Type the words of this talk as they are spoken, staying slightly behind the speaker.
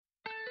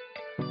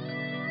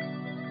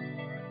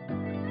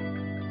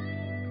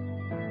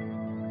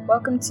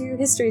Welcome to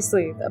History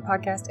Sleuth, a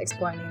podcast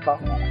exploring the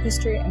involvement of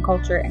history and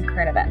culture and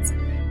current events.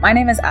 My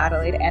name is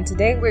Adelaide, and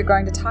today we're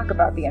going to talk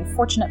about the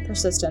unfortunate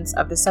persistence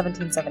of the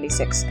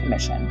 1776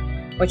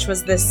 Commission, which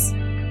was this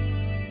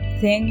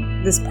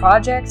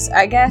project,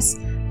 I guess,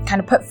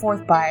 kind of put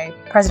forth by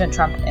President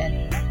Trump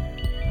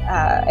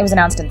it was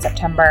announced in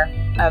September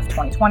of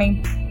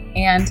 2020,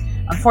 and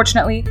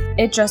unfortunately,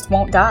 it just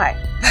won't die.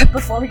 But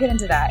before we get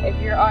into that, if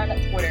you're on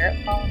Twitter,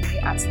 follow me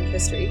at Sleuth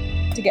History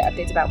to get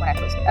updates about when I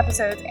post new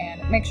episodes,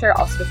 and make sure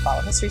also to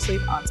follow History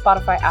Sleuth on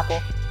Spotify,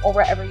 Apple, or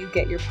wherever you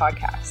get your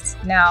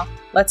podcasts. Now,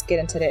 let's get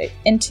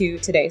into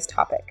today's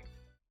topic.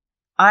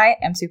 I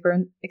am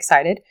super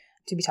excited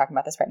to be talking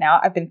about this right now.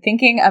 I've been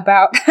thinking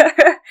about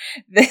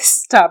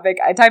this topic.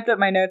 I typed up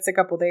my notes a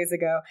couple days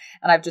ago,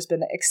 and I've just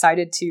been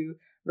excited to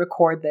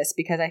record this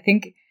because I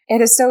think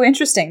it is so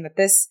interesting that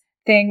this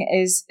thing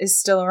is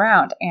still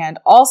around. And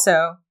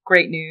also,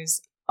 great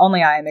news,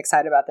 only I am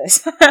excited about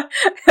this,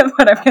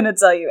 but I'm going to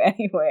tell you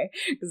anyway,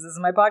 because this is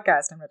my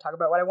podcast. I'm going to talk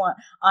about what I want.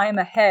 I am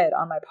ahead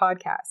on my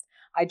podcast.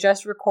 I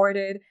just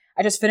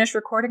finished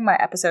recording my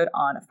episode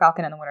on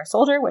Falcon and the Winter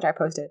Soldier, which I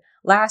posted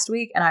last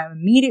week, and I'm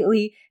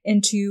immediately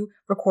into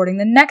recording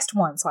the next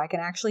one so I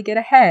can actually get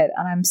ahead,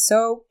 and I'm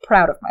so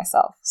proud of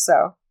myself.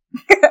 So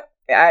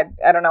I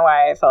don't know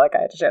why I felt like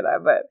I had to share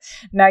that, but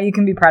now you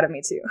can be proud of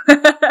me too.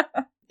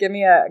 Give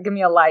me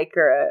a like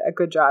or a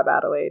good job,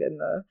 Adelaide,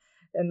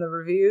 in the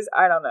reviews.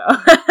 I don't know.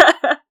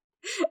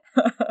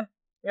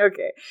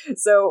 Okay,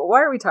 so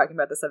why are we talking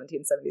about the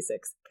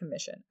 1776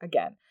 Commission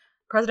again?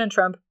 President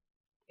Trump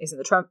isn't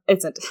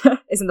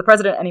the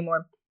president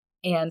anymore,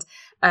 and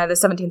the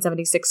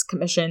 1776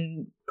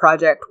 Commission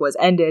project was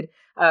ended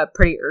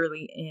pretty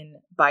early in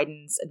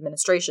Biden's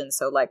administration.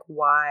 So,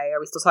 why are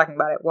we still talking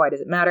about it? Why does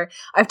it matter?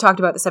 I've talked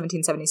about the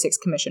 1776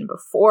 Commission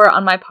before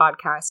on my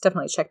podcast.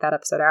 Definitely check that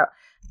episode out.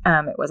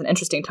 It was an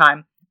interesting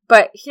time.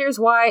 But here's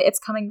why it's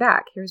coming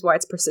back. Here's why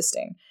it's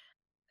persisting.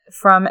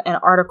 From an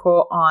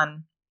article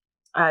on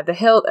The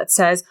Hill that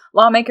says,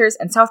 lawmakers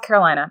in South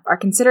Carolina are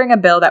considering a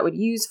bill that would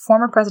use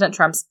former President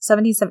Trump's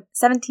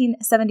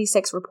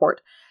 1776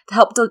 report to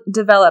help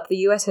develop the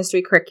U.S.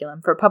 history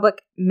curriculum for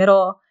public,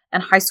 middle,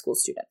 and high school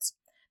students.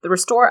 The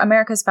Restore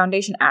America's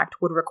Foundation Act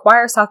would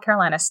require South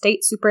Carolina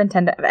State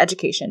Superintendent of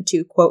Education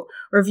to, quote,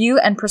 review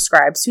and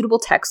prescribe suitable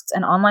texts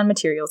and online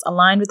materials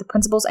aligned with the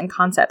principles and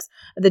concepts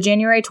of the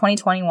January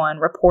 2021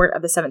 report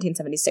of the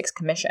 1776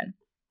 Commission.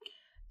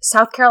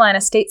 South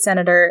Carolina State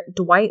Senator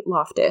Dwight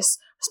Loftus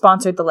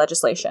sponsored the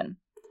legislation.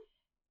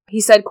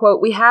 He said,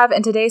 quote, we have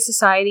in today's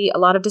society a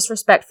lot of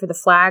disrespect for the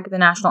flag, the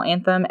national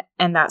anthem,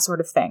 and that sort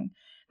of thing.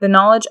 The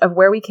knowledge of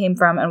where we came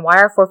from and why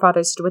our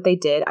forefathers did what they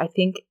did, I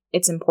think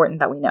it's important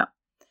that we know.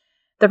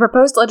 The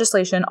proposed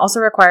legislation also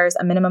requires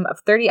a minimum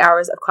of 30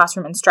 hours of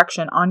classroom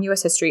instruction on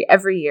U.S. history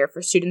every year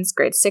for students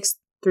grades 6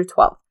 through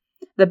 12.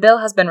 The bill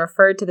has been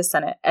referred to the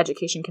Senate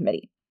Education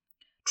Committee.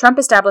 Trump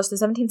established the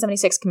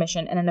 1776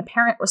 Commission in an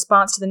apparent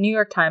response to the New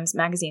York Times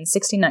Magazine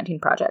 1619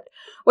 Project,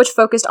 which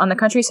focused on the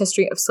country's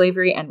history of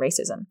slavery and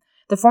racism.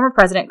 The former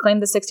president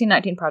claimed the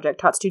 1619 Project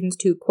taught students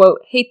to,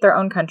 quote, hate their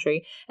own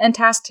country, and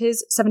tasked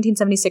his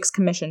 1776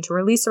 Commission to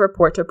release a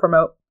report to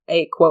promote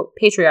a, quote,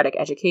 patriotic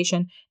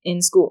education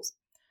in schools.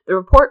 The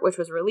report, which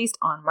was released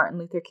on Martin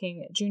Luther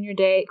King Jr.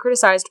 Day,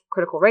 criticized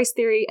critical race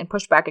theory and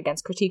pushed back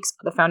against critiques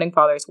the founding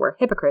fathers were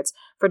hypocrites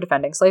for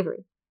defending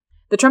slavery.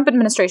 The Trump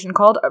administration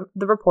called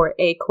the report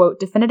a, quote,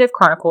 definitive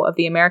chronicle of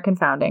the American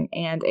founding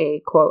and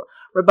a, quote,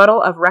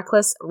 rebuttal of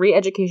reckless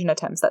re-education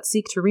attempts that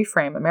seek to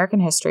reframe American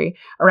history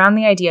around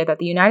the idea that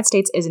the United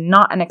States is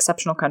not an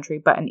exceptional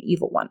country but an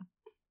evil one.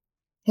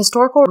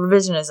 Historical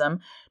revisionism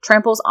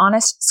tramples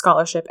honest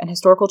scholarship and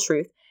historical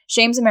truth,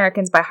 shames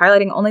Americans by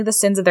highlighting only the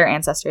sins of their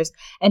ancestors,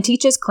 and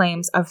teaches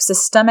claims of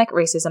systemic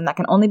racism that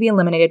can only be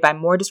eliminated by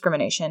more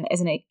discrimination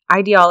is an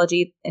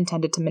ideology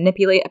intended to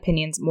manipulate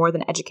opinions more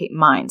than educate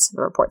minds,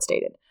 the report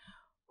stated.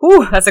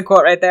 Whew, that's a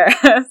quote right there.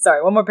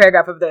 Sorry, one more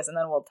paragraph of this and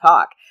then we'll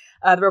talk.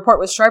 The report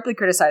was sharply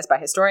criticized by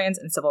historians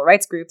and civil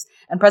rights groups,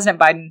 and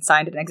President Biden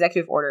signed an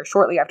executive order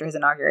shortly after his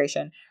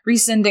inauguration,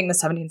 rescinding the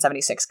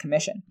 1776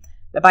 Commission.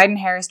 The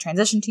Biden-Harris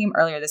transition team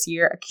earlier this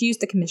year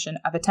accused the commission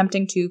of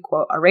attempting to,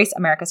 quote, erase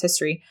America's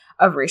history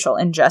of racial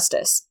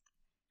injustice.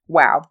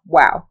 Wow.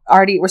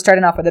 Already, we're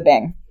starting off with a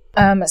bang.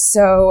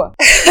 So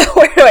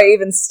where do I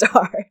even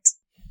start?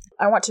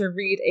 I want to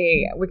read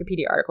a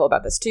Wikipedia article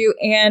about this too,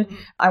 and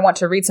I want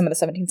to read some of the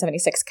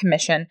 1776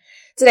 Commission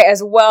today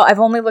as well.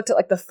 I've only looked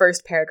at the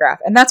first paragraph,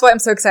 and that's why I'm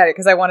so excited,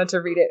 because I wanted to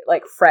read it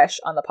fresh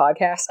on the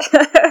podcast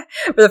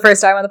for the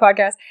first time on the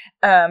podcast.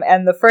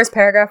 And the first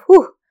paragraph,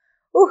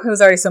 it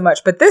was already so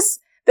much, but this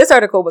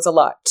article was a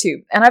lot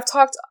too. And I've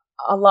talked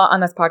a lot on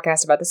this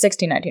podcast about the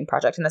 1619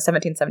 Project and the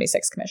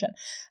 1776 Commission.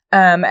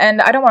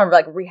 And I don't want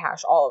to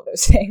rehash all of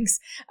those things.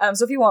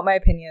 So if you want my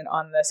opinion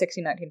on the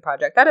 1619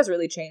 Project, that has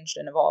really changed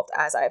and evolved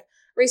as I've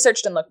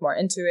researched and looked more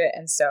into it.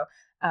 And so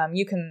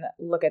you can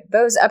look at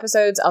those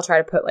episodes. I'll try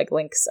to put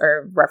links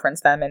or reference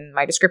them in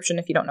my description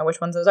if you don't know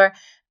which ones those are.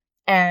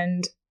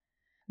 And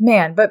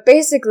Man, but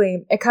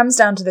basically, it comes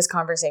down to this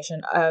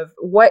conversation of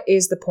what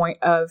is the point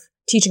of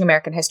teaching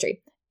American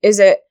history? Is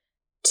it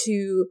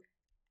to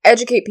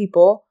educate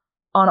people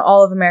on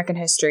all of American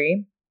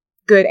history,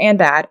 good and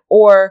bad,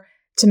 or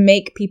to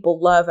make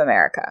people love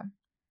America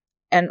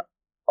and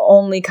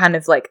only kind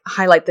of like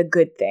highlight the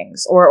good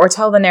things, or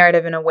tell the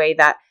narrative in a way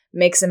that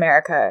makes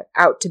America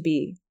out to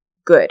be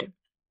good?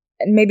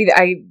 And maybe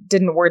I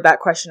didn't word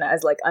that question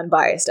as like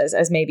unbiased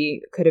as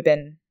maybe could have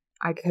been,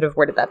 I could have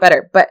worded that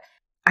better. But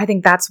I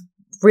think that's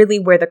really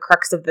where the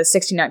crux of the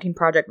 1619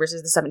 Project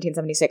versus the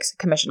 1776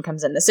 Commission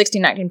comes in. The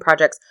 1619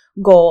 Project's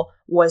goal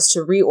was to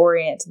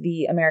reorient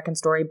the American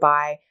story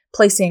by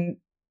placing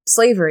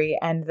slavery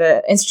and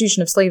the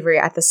institution of slavery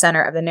at the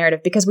center of the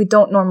narrative, because we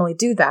don't normally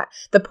do that.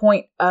 The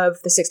point of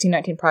the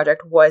 1619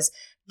 Project was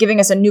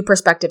giving us a new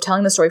perspective,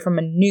 telling the story from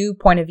a new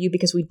point of view,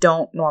 because we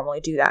don't normally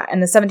do that.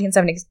 And the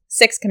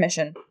 1776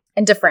 Commission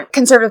and different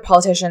conservative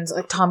politicians,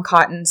 like Tom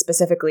Cotton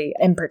specifically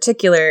in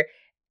particular,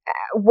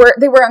 were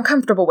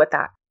uncomfortable with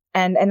that.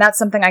 And that's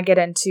something I get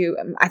into.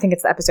 I think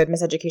it's the episode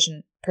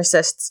Miseducation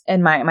Persists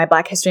in my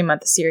Black History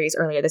Month series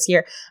earlier this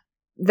year.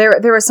 There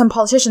were some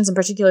politicians in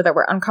particular that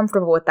were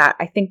uncomfortable with that,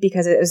 I think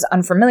because it was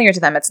unfamiliar to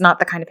them. It's not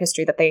the kind of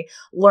history that they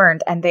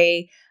learned, and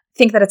they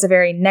think that it's a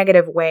very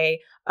negative way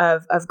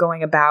of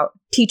going about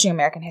teaching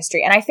American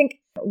history. And I think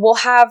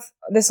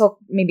this will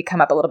maybe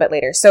come up a little bit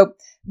later. So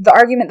the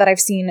argument that I've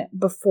seen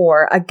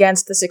before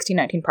against the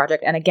 1619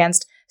 Project and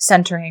against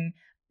centering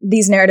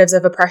these narratives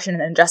of oppression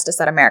and injustice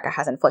that America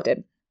has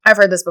inflicted. I've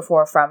heard this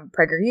before from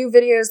PragerU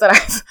videos that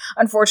I've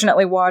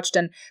unfortunately watched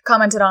and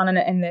commented on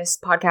in this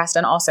podcast,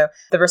 and also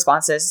the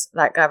responses,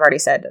 like I've already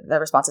said, the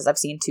responses I've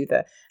seen to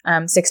the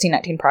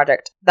 1619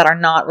 Project that are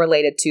not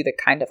related to the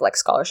kind of like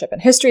scholarship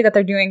and history that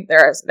they're doing.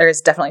 There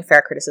is definitely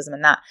fair criticism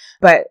in that,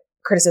 but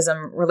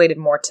criticism related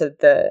more to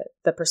the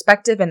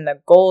perspective and the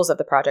goals of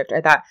the project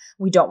are that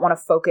we don't want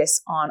to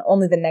focus on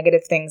only the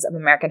negative things of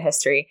American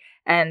history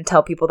and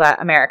tell people that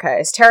America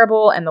is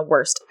terrible and the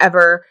worst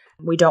ever.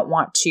 We don't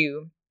want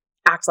to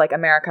act like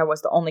America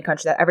was the only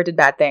country that ever did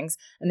bad things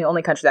and the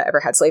only country that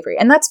ever had slavery.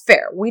 And that's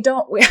fair.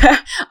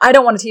 I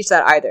don't want to teach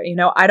that either.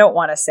 I don't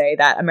want to say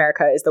that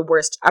America is the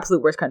worst,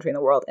 absolute worst country in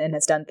the world and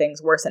has done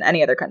things worse than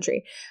any other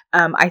country.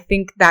 I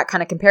think that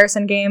kind of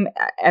comparison game,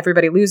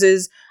 everybody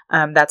loses.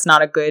 That's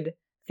not a good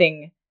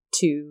thing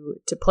to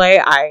play.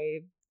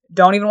 I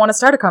don't even want to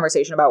start a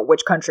conversation about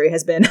which country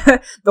has been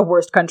the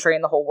worst country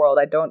in the whole world.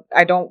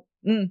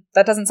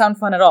 That doesn't sound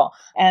fun at all.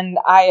 And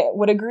I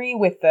would agree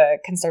with the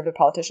conservative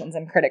politicians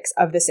and critics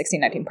of the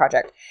 1619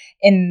 Project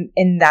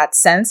in that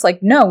sense. Like,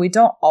 no, we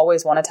don't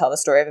always want to tell the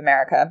story of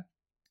America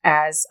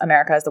as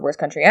the worst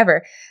country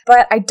ever.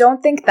 But I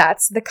don't think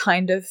that's the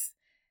kind of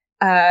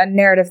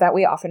narrative that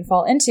we often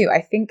fall into.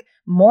 I think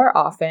more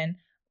often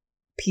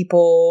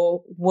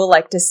people will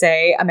like to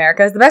say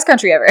America is the best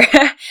country ever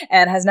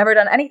and has never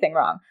done anything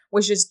wrong,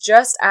 which is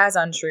just as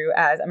untrue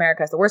as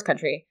America is the worst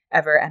country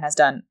ever and has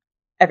done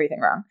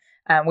everything wrong.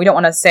 We don't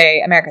want to say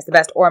America is the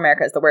best or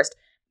America is the worst.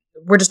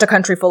 We're just a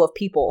country full of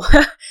people,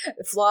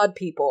 flawed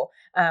people,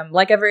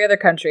 like every other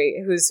country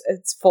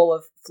it's full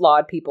of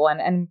flawed people.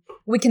 And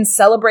we can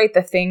celebrate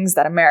the things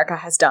that America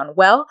has done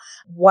well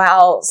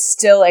while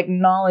still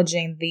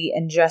acknowledging the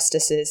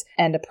injustices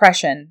and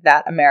oppression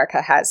that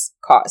America has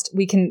caused.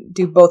 We can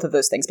do both of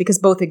those things because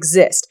both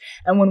exist.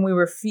 And when we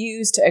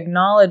refuse to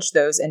acknowledge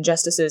those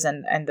injustices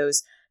and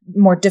those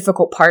more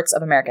difficult parts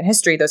of American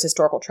history, those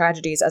historical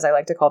tragedies, as I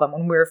like to call them,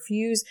 when we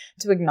refuse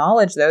to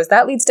acknowledge those,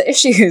 that leads to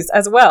issues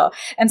as well.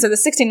 And so the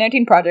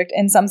 1619 Project,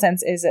 in some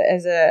sense, is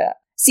a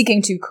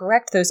seeking to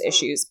correct those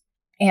issues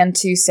and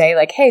to say,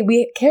 like, hey,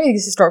 we carry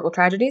these historical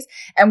tragedies,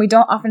 and we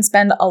don't often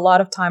spend a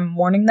lot of time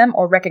mourning them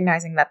or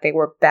recognizing that they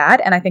were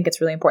bad. And I think it's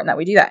really important that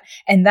we do that.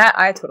 And that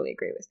I totally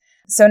agree with.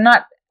 So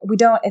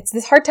it's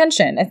this hard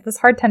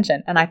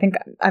tension. And I think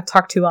I've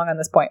talked too long on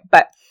this point,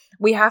 but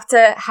we have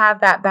to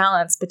have that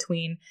balance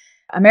between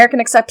American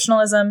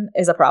exceptionalism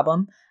is a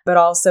problem, but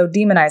also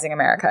demonizing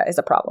America is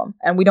a problem.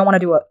 And we don't want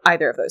to do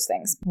either of those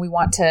things. We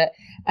want to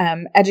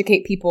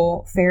educate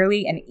people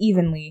fairly and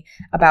evenly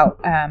about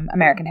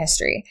American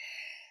history.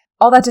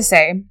 All that to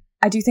say,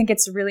 I do think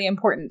it's really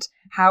important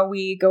how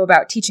we go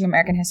about teaching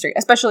American history,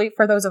 especially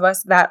for those of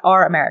us that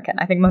are American.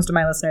 I think most of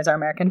my listeners are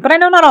American, but I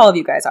know not all of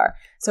you guys are.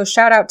 So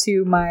shout out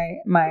to my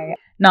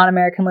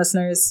non-American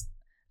listeners.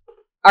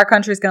 Our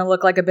country is going to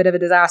look like a bit of a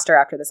disaster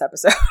after this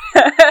episode.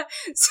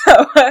 So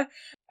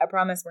I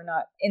promise we're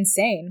not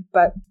insane.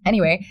 But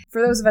anyway,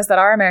 for those of us that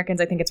are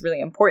Americans, I think it's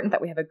really important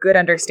that we have a good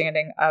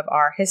understanding of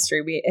our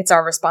history. It's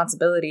our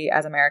responsibility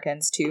as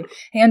Americans to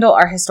handle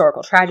our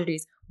historical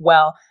tragedies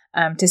well,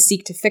 to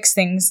seek to fix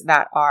things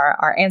that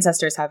our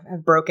ancestors have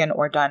broken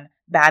or done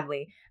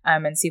badly,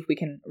 and see if we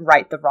can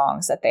right the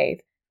wrongs that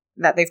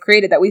they've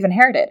created, that we've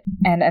inherited.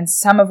 And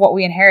some of what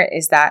we inherit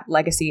is that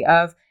legacy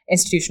of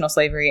institutional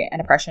slavery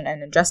and oppression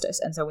and injustice.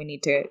 And so we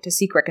need to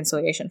seek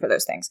reconciliation for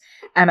those things.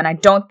 And I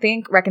don't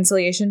think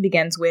reconciliation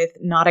begins with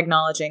not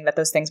acknowledging that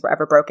those things were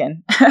ever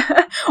broken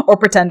or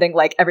pretending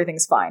like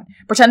everything's fine.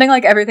 Pretending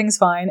like everything's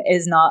fine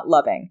is not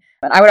loving.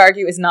 And I would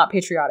argue is not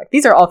patriotic.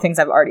 These are all things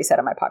I've already said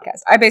on my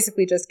podcast. I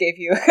basically just gave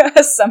you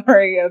a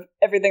summary of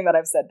everything that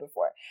I've said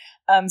before.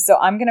 So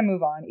I'm going to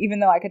move on, even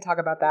though I could talk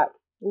about that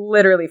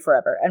literally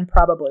forever and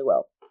probably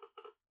will.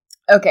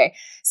 Okay,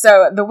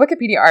 so the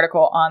Wikipedia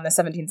article on the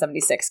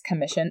 1776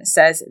 Commission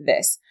says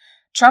this.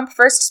 Trump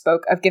first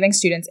spoke of giving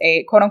students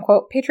a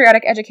quote-unquote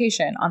patriotic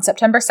education on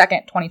September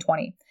 2nd,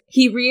 2020.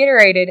 He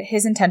reiterated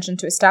his intention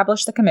to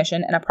establish the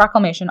commission in a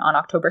proclamation on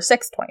October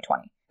 6,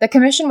 2020. The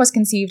commission was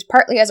conceived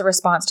partly as a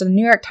response to the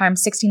New York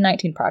Times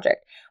 1619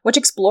 Project, which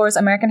explores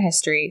American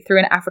history through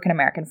an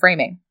African-American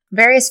framing.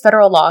 Various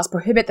federal laws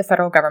prohibit the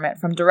federal government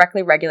from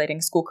directly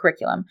regulating school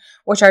curriculum,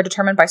 which are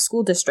determined by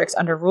school districts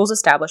under rules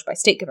established by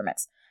state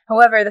governments.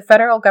 However, the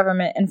federal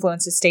government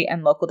influences state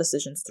and local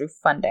decisions through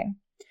funding.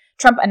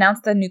 Trump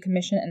announced the new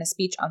commission in a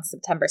speech on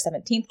September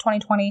 17,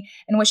 2020,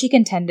 in which he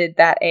contended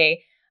that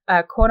a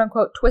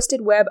quote-unquote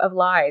twisted web of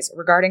lies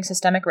regarding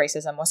systemic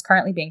racism was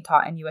currently being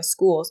taught in U.S.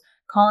 schools,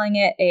 calling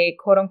it a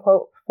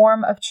quote-unquote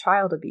form of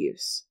child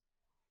abuse.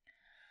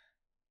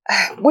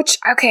 Which,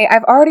 okay,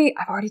 I've already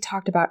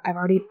talked about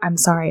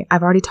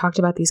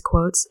these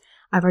quotes.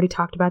 I've already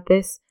talked about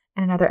this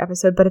in another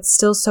episode, but it's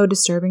still so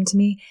disturbing to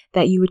me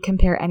that you would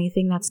compare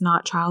anything that's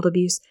not child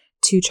abuse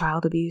to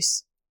child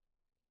abuse.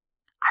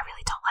 I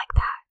really don't like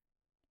that.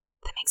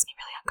 That makes me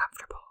really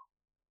uncomfortable.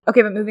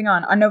 Okay, but moving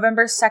on. On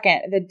November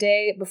 2nd, the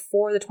day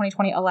before the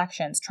 2020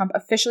 elections, Trump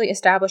officially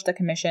established the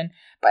commission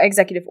by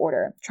executive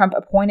order. Trump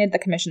appointed the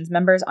commission's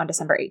members on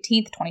December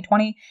 18th,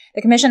 2020.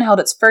 The commission held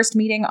its first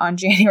meeting on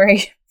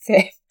January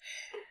 5th.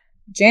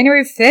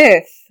 January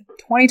 5th,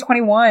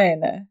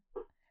 2021.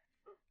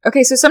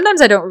 Okay, so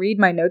sometimes I don't read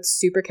my notes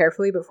super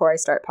carefully before I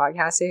start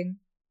podcasting.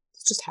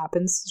 It just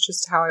happens. It's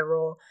just how I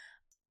roll.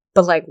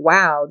 But like,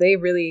 wow, they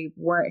really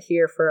weren't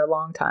here for a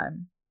long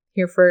time.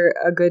 Here for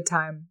a good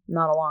time,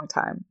 not a long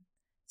time.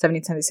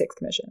 1776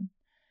 Commission.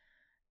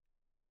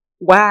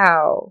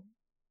 Wow.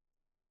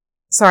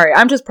 Sorry,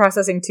 I'm just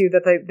processing too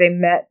that they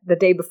met the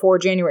day before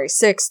January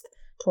 6th,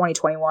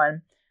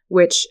 2021,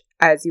 which,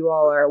 as you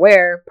all are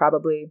aware,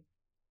 probably,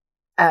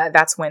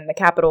 that's when the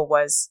Capitol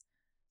was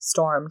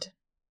stormed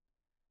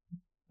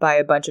by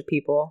a bunch of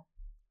people.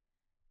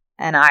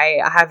 And I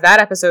have that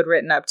episode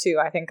written up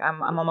too. I think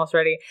I'm almost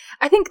ready.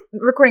 I think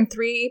recording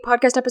 3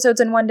 podcast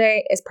episodes in one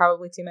day is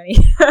probably too many.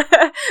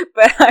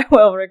 But I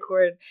will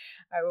record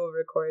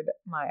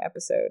my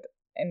episode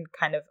and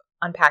kind of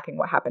unpacking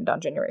what happened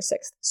on January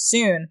 6th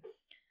soon.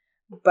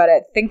 But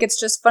I think it's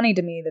just funny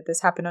to me that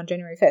this happened on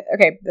January 5th.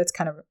 Okay, that's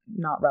kind of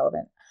not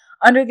relevant.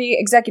 Under the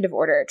executive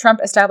order, Trump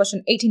established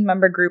an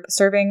 18-member group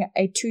serving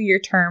a 2-year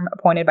term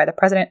appointed by the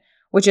president,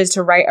 which is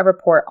to write a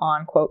report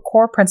on, quote,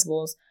 core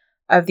principles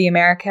of the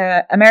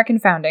American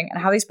founding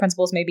and how these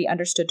principles may be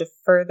understood to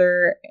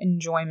further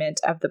enjoyment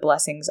of the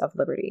blessings of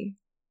liberty.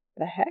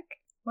 The heck?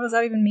 What does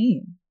that even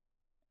mean?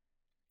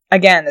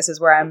 Again, this is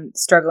where I'm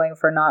struggling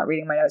for not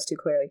reading my notes too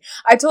clearly.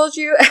 I told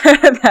you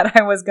that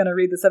I was going to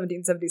read the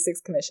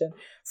 1776 Commission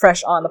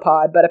fresh on the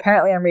pod, but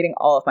apparently I'm reading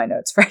all of my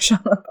notes fresh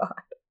on the pod.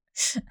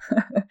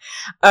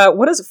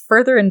 What does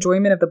further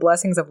enjoyment of the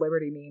blessings of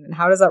liberty mean, and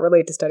how does that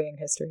relate to studying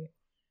history?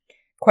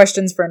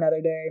 Questions for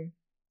another day.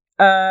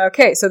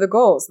 Okay, so the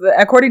goals.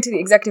 According to the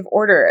executive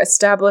order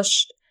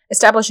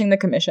establishing the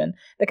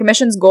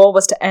commission's goal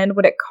was to end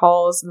what it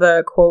calls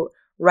the, quote,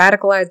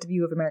 radicalized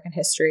view of American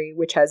history,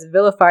 which has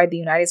vilified the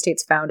United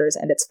States founders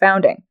and its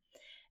founding.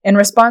 In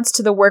response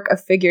to the work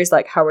of figures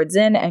like Howard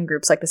Zinn and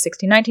groups like the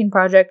 1619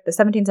 Project, the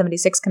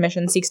 1776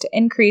 Commission seeks to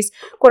increase,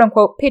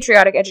 quote-unquote,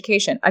 patriotic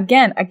education.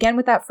 Again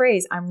with that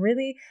phrase,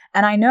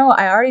 and I know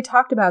I already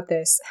talked about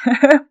this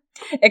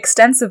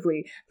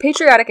extensively.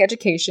 Patriotic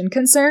education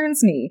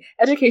concerns me.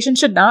 Education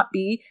should not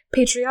be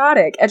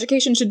patriotic.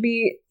 Education should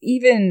be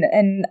even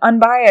and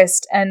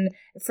unbiased and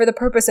for the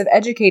purpose of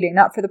educating,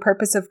 not for the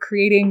purpose of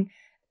creating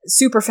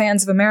super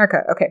fans of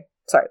America. Okay,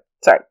 sorry.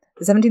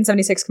 The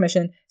 1776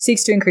 Commission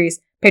seeks to increase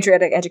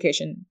patriotic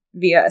education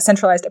via a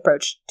centralized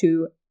approach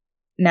to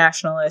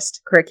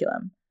nationalist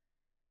curriculum.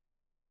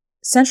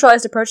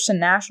 Centralized approach to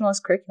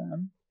nationalist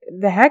curriculum?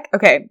 The heck?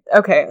 Okay,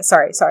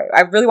 sorry.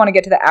 I really want to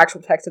get to the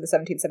actual text of the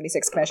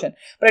 1776 Commission,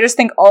 but I just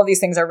think all of these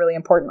things are really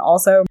important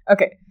also.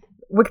 Okay,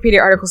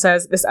 Wikipedia article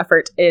says this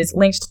effort is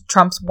linked to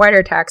Trump's wider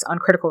attacks on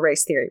critical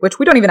race theory, which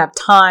we don't even have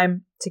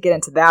time to get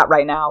into that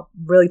right now.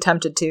 Really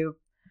tempted to,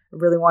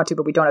 really want to,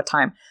 but we don't have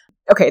time.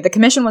 Okay, the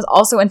commission was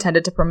also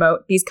intended to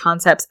promote these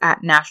concepts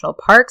at national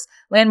parks,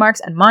 landmarks,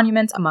 and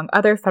monuments, among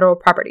other federal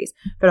properties.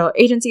 Federal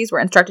agencies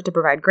were instructed to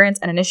provide grants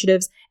and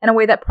initiatives in a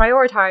way that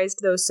prioritized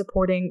those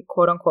supporting,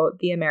 quote-unquote,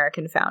 the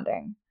American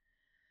founding.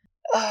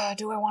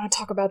 Do I want to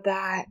talk about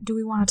that? Do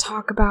we want to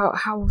talk about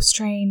how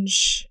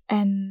strange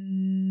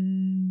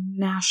and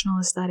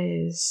nationalist that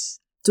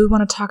is? Do we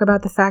want to talk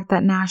about the fact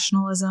that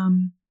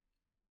nationalism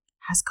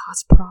has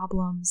caused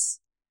problems?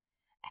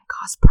 And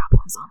caused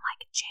problems on,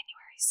 like, January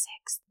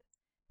 6th,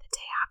 the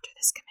day after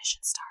this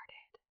commission started.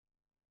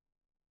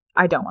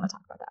 I don't want to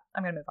talk about that.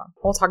 I'm going to move on.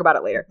 We'll talk about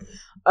it later.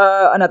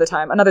 Another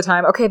time.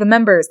 Okay, the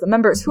members.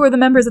 Who are the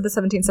members of the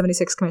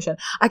 1776 Commission?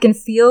 I can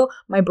feel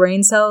my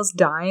brain cells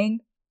dying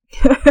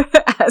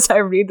as I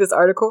read this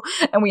article,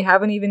 and we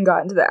haven't even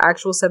gotten to the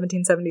actual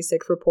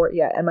 1776 report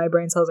yet, and my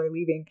brain cells are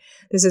leaving.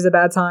 This is a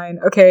bad sign.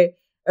 Okay.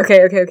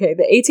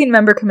 The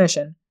 18-member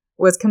commission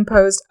was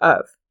composed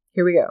of,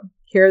 here we go.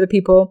 Here are the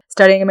people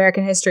studying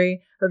American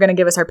history who are going to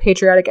give us our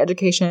patriotic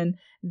education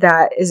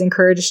that is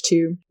encouraged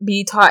to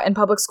be taught in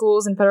public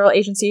schools and federal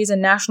agencies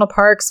and national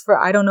parks. For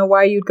I don't know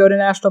why you'd go to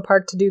national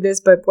park to do this,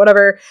 but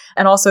whatever.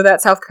 And also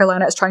that South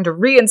Carolina is trying to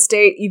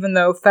reinstate, even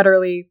though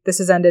federally this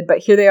has ended. But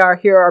here they are.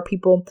 Here are our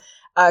people.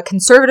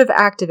 Conservative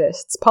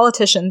activists,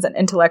 politicians, and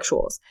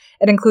intellectuals.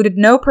 It included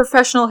no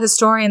professional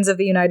historians of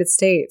the United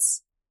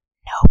States.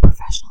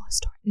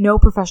 No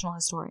professional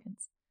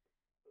historians.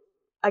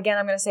 Again,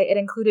 I'm going to say it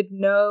included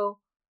no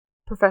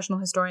professional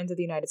historians of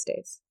the United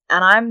States.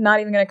 And I'm not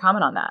even going to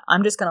comment on that.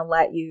 I'm just going to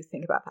let you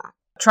think about that.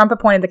 Trump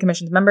appointed the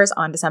commission's members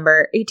on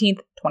December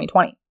 18th,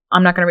 2020.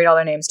 I'm not going to read all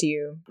their names to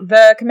you.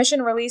 The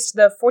commission released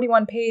the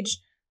 41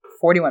 pages.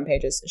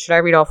 Should I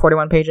read all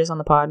 41 pages on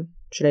the pod?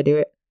 Should I do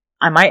it?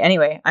 I might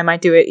anyway. I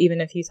might do it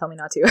even if you tell me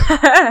not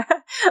to.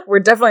 We're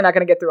definitely not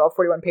going to get through all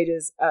 41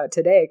 pages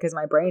today because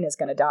my brain is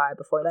going to die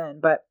before then.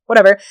 But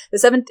whatever.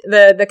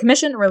 The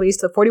commission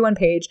released the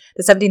 41-page,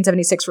 the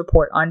 1776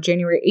 report on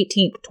January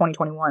 18th,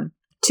 2021.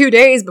 2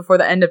 days before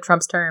the end of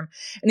Trump's term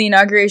and the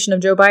inauguration of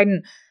Joe Biden.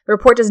 The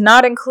report does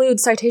not include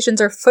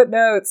citations or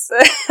footnotes.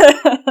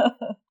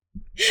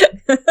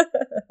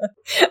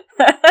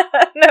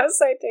 No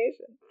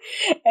citation.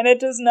 And it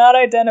does not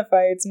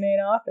identify its main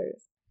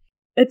authors.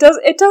 It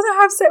doesn't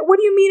have, what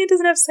do you mean it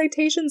doesn't have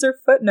citations or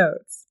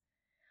footnotes?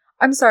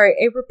 I'm sorry,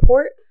 a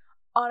report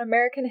on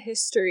American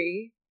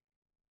history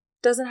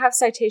doesn't have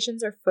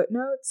citations or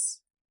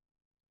footnotes?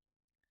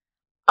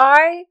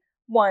 I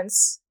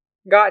once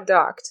got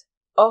docked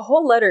a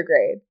whole letter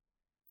grade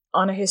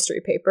on a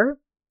history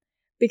paper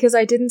because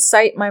I didn't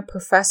cite my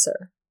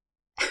professor.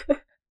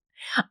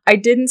 I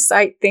didn't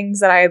cite things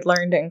that I had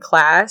learned in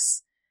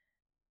class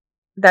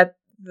that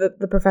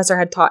the professor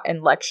had taught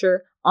in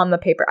lecture on the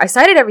paper. I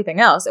cited everything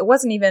else. It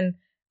wasn't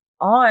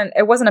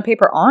a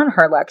paper on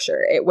her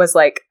lecture. It was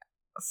like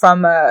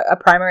from a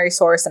primary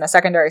source and a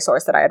secondary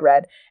source that I had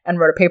read and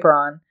wrote a paper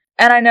on.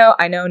 And I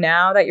know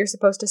now that you're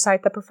supposed to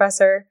cite the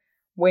professor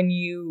when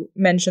you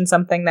mention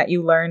something that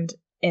you learned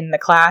in the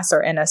class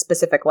or in a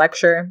specific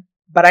lecture.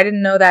 But I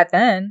didn't know that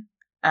then.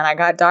 And I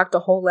got docked a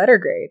whole letter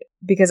grade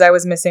because I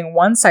was missing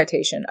one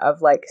citation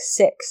of like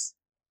 6.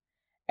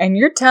 And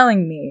you're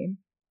telling me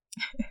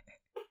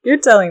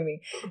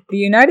the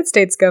United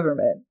States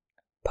government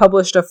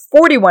published a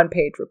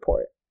 41-page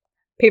report.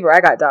 Paper I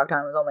got docked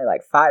on was only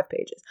like 5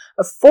 pages.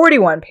 A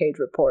 41-page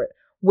report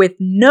with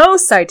no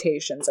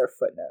citations or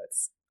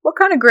footnotes. What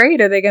kind of grade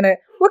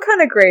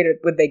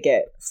would they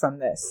get from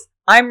this?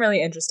 I'm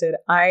really interested.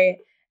 I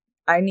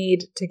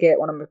need to get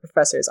one of my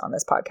professors on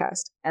this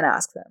podcast and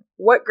ask them,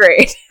 what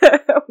grade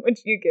would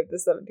you give the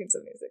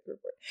 1776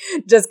 report?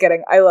 Just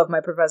kidding. I love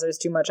my professors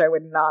too much. I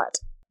would not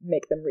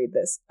make them read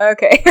this.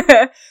 Okay.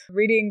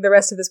 Reading the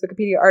rest of this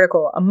Wikipedia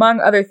article. Among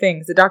other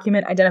things, the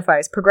document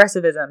identifies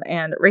progressivism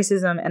and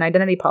racism and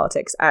identity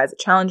politics as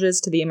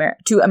challenges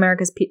to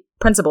America's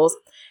principles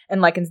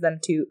and likens them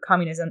to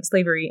communism,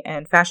 slavery,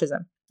 and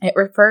fascism. It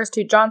refers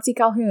to John C.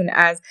 Calhoun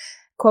as,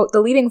 quote,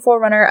 the leading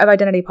forerunner of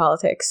identity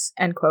politics,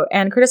 end quote,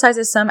 and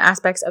criticizes some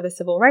aspects of the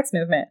civil rights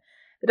movement.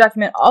 The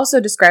document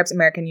also describes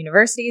American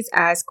universities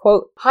as,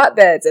 quote,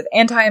 hotbeds of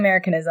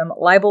anti-Americanism,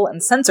 libel,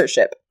 and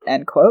censorship,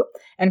 end quote,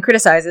 and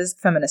criticizes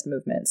feminist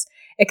movements.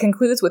 It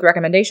concludes with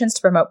recommendations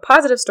to promote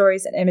positive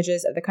stories and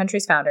images of the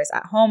country's founders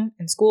at home,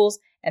 in schools,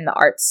 and the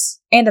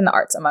arts,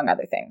 among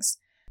other things.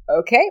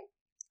 Okay,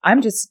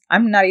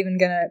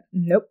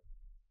 nope.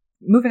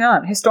 Moving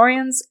on.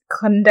 Historians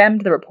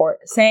condemned the report,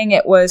 saying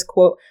it was,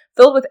 quote,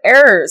 filled with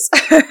errors.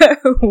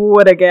 Who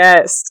would have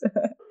guessed?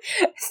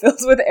 Filled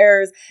with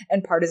errors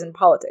and partisan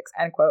politics,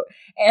 end quote,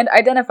 and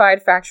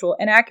identified factual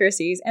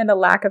inaccuracies and a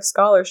lack of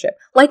scholarship,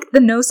 like the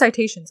no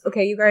citations.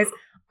 Okay, you guys,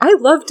 I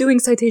love doing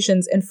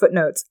citations and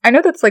footnotes. I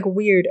know that's like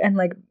weird and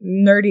like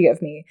nerdy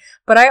of me,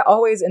 but I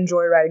always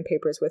enjoy writing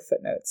papers with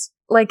footnotes.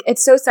 Like,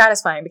 it's so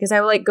satisfying because I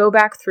will like go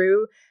back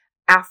through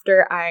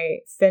after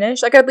I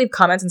finish. Like, I'd leave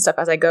comments and stuff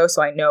as I go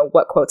so I know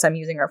what quotes I'm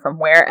using are from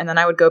where, and then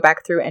I would go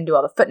back through and do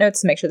all the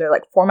footnotes to make sure they're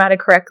like formatted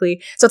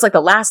correctly. So it's like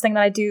the last thing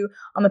that I do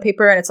on the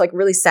paper, and it's like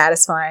really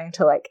satisfying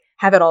to like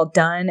have it all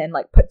done and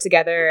like put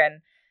together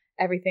and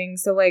everything.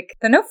 So like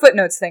the no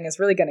footnotes thing is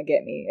really gonna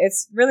get me.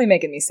 It's really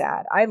making me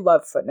sad. I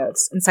love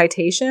footnotes and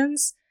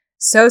citations.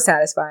 So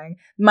satisfying.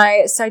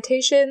 My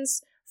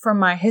citations from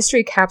my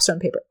history capstone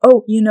paper.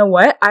 Oh, you know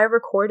what? I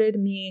recorded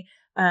me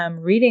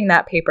reading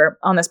that paper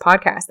on this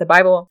podcast, The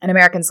Bible and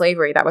American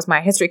Slavery. That was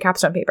my history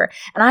capstone paper.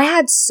 And I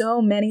had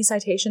so many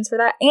citations for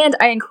that. And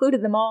I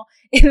included them all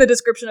in the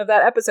description of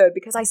that episode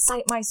because I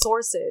cite my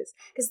sources,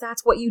 because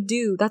that's what you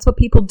do. That's what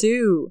people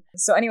do.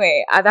 So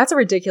anyway, that's a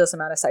ridiculous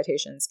amount of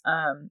citations.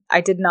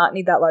 I did not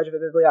need that large of a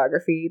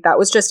bibliography. That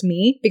was just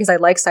me because I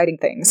like citing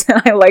things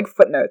and I like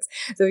footnotes.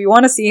 So if you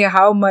want to see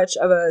how much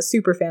of a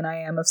super fan I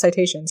am of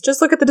citations,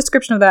 just look at the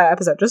description of that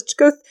episode. Just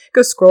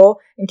go scroll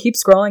and keep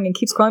scrolling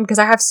because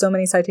I have so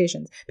many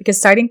citations,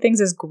 because citing things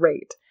is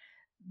great.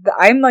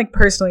 I'm like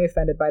personally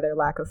offended by their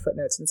lack of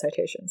footnotes and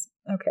citations.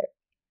 Okay.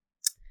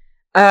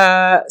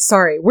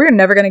 Sorry, we're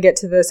never going to get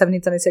to the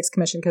 1776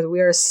 Commission because we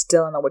are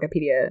still in the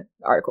Wikipedia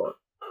article.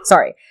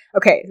 Sorry.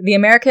 Okay, the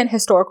American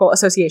Historical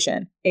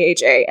Association,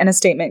 AHA, in a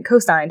statement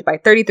co-signed by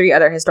 33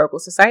 other historical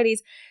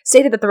societies,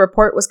 stated that the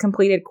report was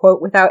completed,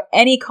 quote, without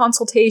any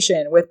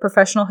consultation with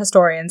professional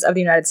historians of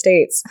the United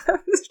States.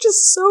 It's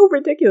just so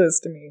ridiculous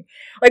to me.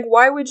 Like,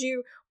 why would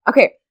you...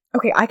 Okay,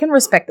 I can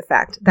respect the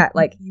fact that,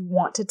 like, you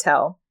want to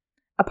tell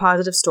a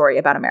positive story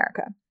about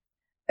America.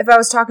 If I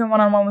was talking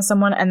one-on-one with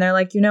someone and they're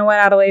like, you know what,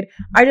 Adelaide,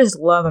 I just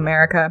love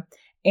America,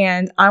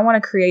 and I want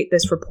to create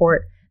this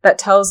report that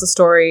tells the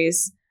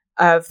stories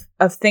of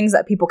things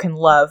that people can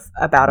love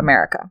about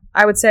America,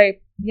 I would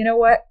say, you know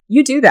what,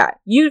 you do that.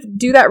 You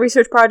do that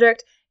research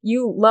project.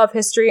 You love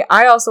history.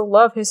 I also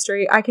love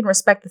history. I can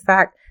respect the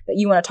fact that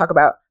you want to talk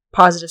about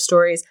positive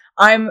stories.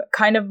 I'm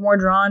kind of more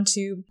drawn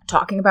to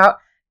talking about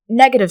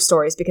negative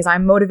stories because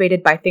I'm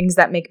motivated by things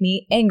that make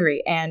me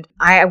angry, and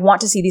I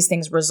want to see these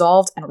things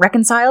resolved and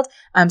reconciled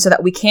so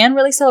that we can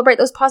really celebrate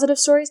those positive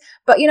stories.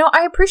 But, you know,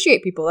 I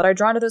appreciate people that are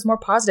drawn to those more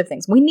positive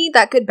things. We need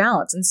that good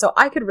balance. And so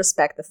I could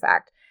respect the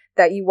fact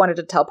that you wanted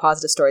to tell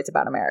positive stories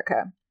about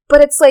America.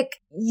 But it's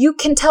like, you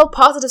can tell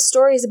positive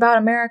stories about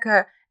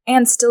America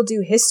and still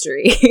do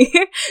history.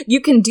 You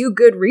can do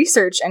good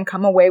research and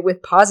come away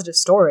with positive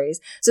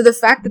stories. So the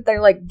fact that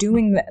they're like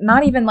doing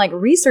not even like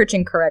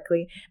researching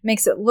correctly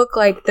makes it look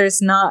like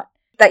there's not,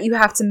 that you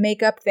have to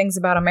make up things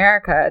about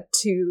America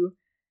to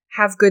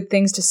have good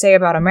things to say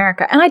about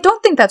America. And I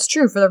don't think that's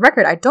true. For the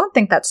record, I don't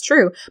think that's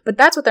true, but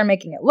that's what they're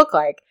making it look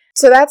like.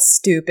 So that's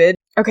stupid.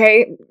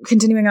 Okay,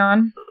 continuing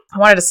on. I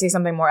wanted to say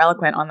something more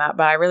eloquent on that,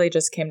 but I really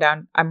just came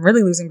down. I'm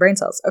really losing brain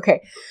cells.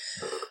 Okay.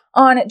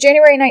 On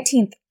January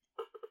 19th,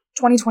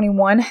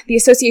 2021, the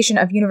Association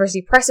of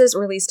University Presses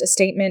released a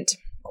statement,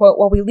 quote,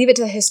 while we leave it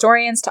to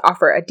historians to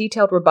offer a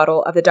detailed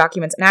rebuttal of the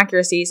document's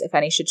inaccuracies, if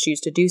any should choose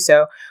to do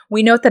so,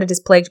 we note that it is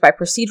plagued by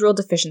procedural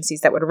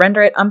deficiencies that would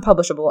render it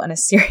unpublishable and a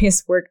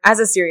serious work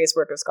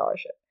of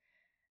scholarship.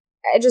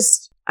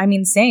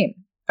 Same.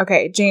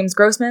 Okay, James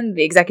Grossman,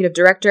 the executive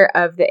director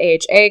of the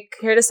AHA,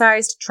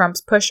 criticized Trump's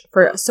push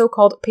for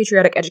so-called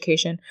patriotic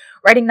education,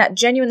 writing that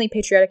genuinely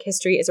patriotic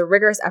history is a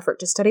rigorous effort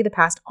to study the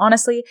past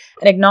honestly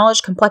and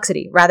acknowledge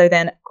complexity rather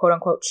than,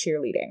 quote-unquote,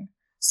 cheerleading.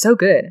 So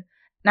good.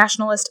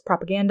 Nationalist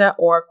propaganda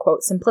or,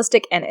 quote,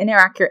 simplistic and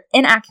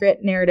inaccurate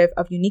narrative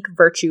of unique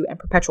virtue and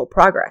perpetual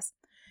progress.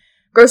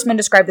 Grossman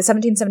described the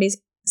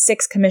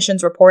 1776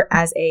 Commission's report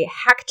as a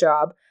hack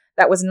job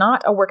that was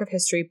not a work of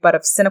history but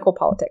of cynical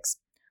politics.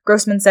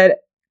 Grossman said,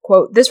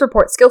 quote, this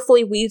report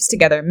skillfully weaves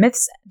together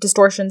myths,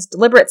 distortions,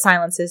 deliberate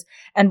silences,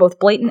 and both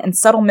blatant and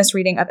subtle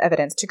misreading of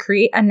evidence to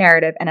create a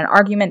narrative and an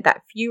argument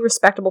that few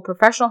respectable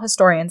professional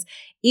historians,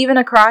 even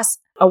across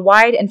a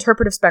wide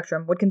interpretive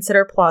spectrum, would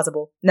consider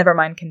plausible, never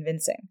mind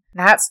convincing.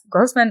 That's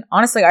Grossman.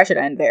 Honestly, I should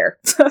end there.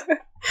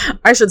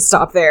 I should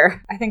stop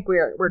there. I think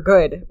we're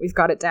good. We've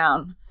got it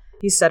down.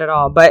 He said it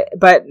all, but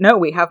no,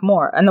 we have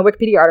more. And the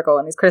Wikipedia article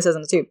and these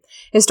criticisms too.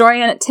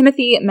 Historian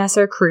Timothy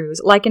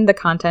Messer-Cruz likened the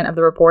content of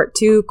the report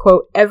to,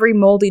 quote, every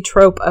moldy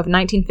trope of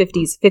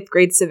 1950s fifth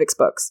grade civics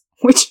books,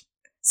 which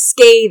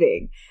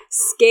scathing.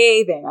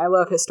 I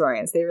love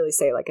historians. They really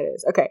say it like it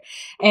is. Okay.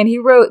 And he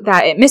wrote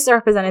that it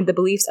misrepresented the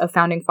beliefs of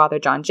founding father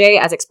John Jay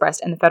as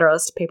expressed in the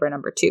Federalist Paper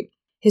No. 2.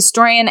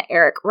 Historian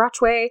Eric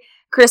Rochway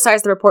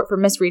criticized the report for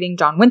misreading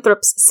John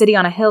Winthrop's City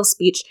on a Hill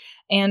speech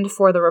and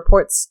for the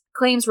report's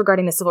claims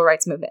regarding the civil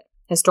rights movement.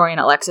 Historian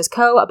Alexis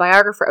Coe, a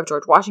biographer of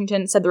George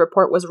Washington, said the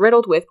report was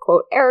riddled with,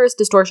 quote, errors,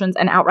 distortions,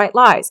 and outright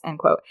lies, end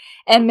quote,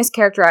 and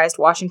mischaracterized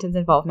Washington's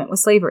involvement with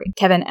slavery.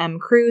 Kevin M.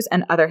 Cruz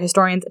and other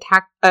historians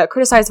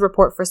criticized the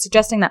report for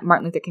suggesting that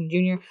Martin Luther King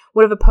Jr.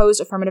 would have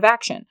opposed affirmative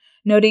action,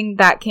 noting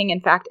that King,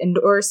 in fact,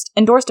 endorsed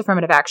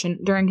affirmative action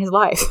during his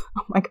life.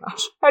 Oh my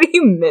gosh, how do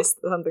you miss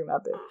something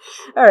that big?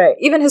 All right,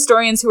 even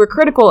historians who were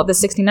critical of the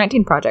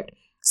 1619 Project,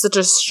 such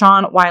as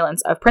Sean Wylans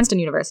of Princeton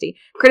University,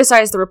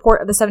 criticized the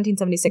report of the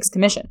 1776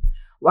 Commission.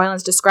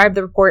 Wylans described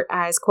the report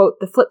as, quote,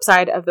 the flip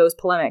side of those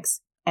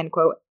polemics, end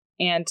quote,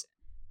 and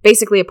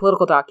basically a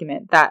political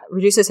document that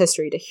reduces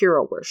history to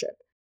hero worship.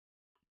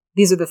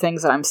 These are the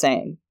things that I'm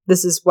saying.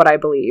 This is what I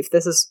believe.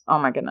 This is, oh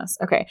my goodness.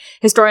 Okay.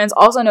 Historians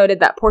also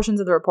noted that portions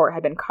of the report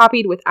had been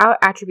copied without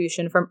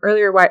attribution from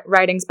earlier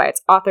writings by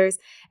its authors,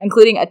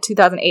 including a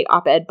 2008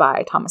 op-ed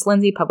by Thomas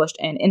Lindsay published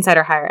in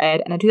Insider Higher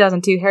Ed and a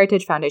 2002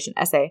 Heritage Foundation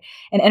essay,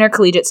 an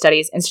Intercollegiate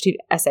Studies Institute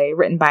essay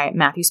written by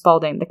Matthew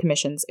Spalding, the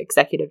Commission's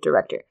executive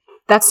director.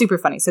 That's super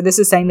funny. So this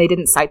is saying they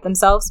didn't cite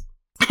themselves.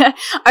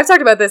 I've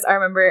talked about this. I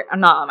remember,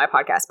 not on my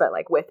podcast, but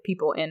like with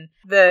people in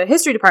the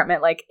history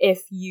department, like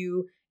if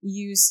you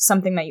use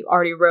something that you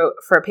already wrote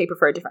for a paper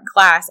for a different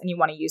class and you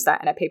want to use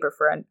that in a paper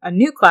for a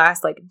new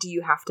class, like, do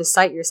you have to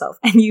cite yourself?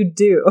 And you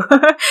do.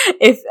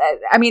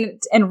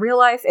 In real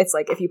life, it's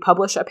like if you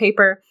publish a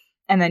paper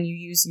and then you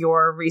use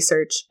your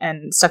research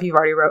and stuff you've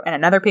already wrote in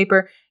another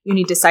paper, you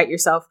need to cite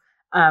yourself.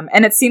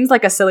 And it seems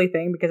like a silly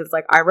thing because it's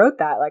like, I wrote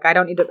that, like,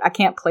 I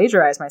can't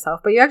plagiarize myself,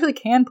 but you actually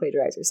can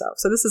plagiarize yourself.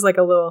 So this is like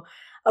a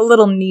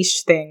little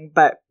niche thing,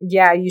 but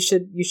yeah, you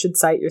should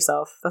cite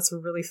yourself. That's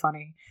really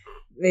funny.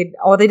 They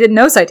did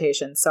no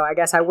citations, so I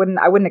guess I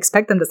wouldn't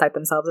expect them to cite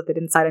themselves if they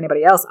didn't cite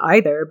anybody else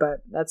either,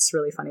 but that's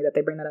really funny that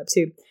they bring that up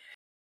too.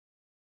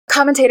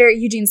 Commentator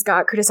Eugene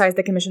Scott criticized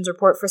the commission's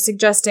report for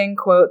suggesting,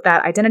 quote,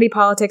 that identity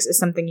politics is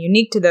something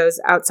unique to those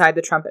outside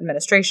the Trump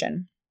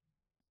administration.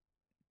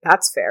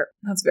 That's fair.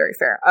 That's very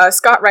fair.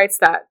 Scott writes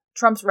that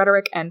Trump's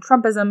rhetoric and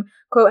Trumpism,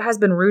 quote, has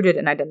been rooted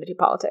in identity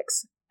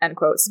politics, end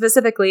quote,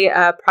 specifically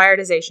a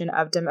prioritization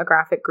of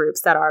demographic groups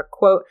that are,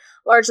 quote,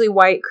 largely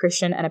white,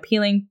 Christian, and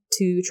appealing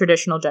to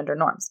traditional gender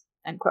norms,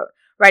 end quote.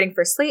 Writing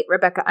for Slate,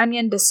 Rebecca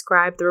Onion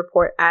described the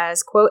report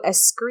as, quote, a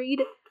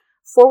screed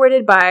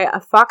forwarded by a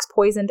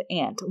fox-poisoned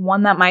ant,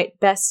 one that might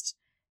best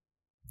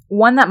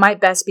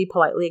be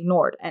politely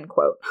ignored, end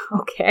quote.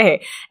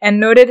 Okay. And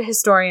noted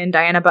historian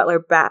Diana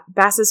Butler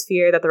Bass's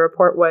fear that the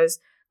report was,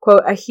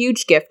 quote, a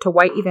huge gift to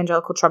white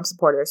evangelical Trump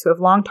supporters who have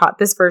long taught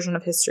this version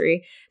of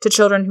history to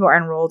children who are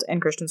enrolled in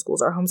Christian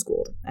schools or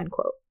homeschooled, end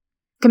quote.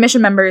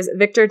 Commission members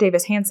Victor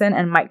Davis Hanson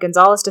and Mike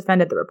Gonzalez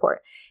defended the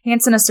report.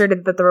 Hanson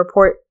asserted that the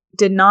report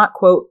did not,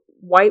 quote,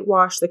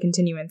 whitewash the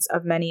continuance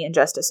of many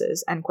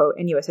injustices, end quote,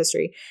 in U.S.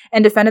 history,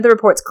 and defended the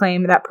report's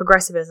claim that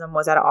progressivism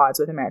was at odds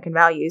with American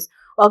values,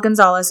 while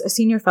Gonzalez, a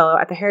senior fellow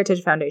at the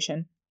Heritage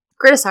Foundation,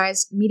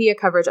 criticized media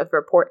coverage of the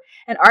report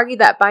and argued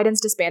that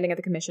Biden's disbanding of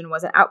the commission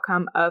was an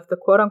outcome of the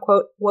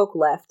quote-unquote woke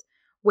left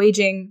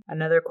waging,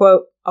 another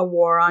quote, a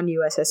war on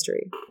U.S.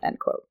 history, end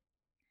quote.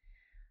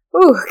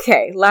 Ooh,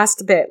 okay,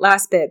 last bit,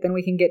 then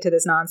we can get to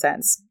this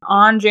nonsense.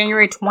 On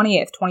January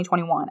 20th,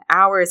 2021,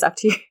 hours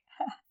after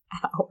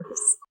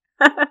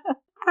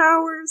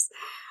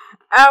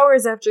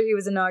he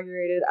was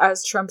inaugurated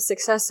as Trump's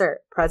successor,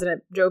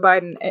 President Joe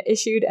Biden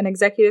issued an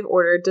executive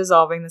order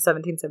dissolving the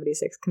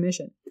 1776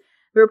 Commission.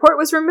 The report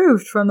was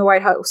removed from the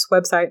White House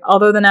website,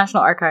 although the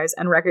National Archives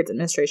and Records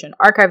Administration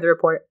archived the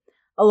report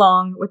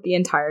along with the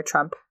entire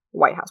Trump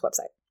White House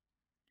website.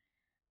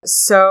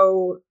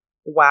 So,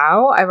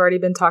 wow, I've already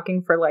been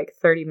talking for like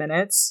 30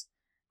 minutes,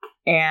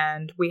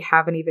 and we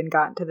haven't even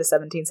gotten to the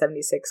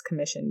 1776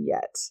 Commission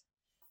yet.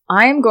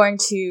 I'm going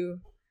to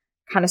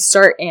kind of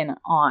start in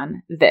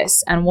on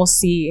this, and we'll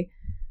see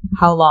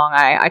how long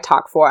I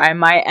talk for. I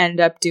might end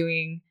up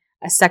doing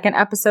a second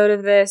episode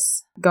of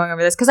this, going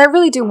over this, because I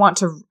really do want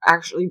to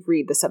actually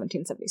read the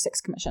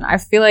 1776 Commission. I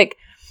feel like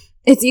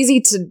it's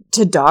easy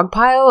to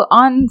dogpile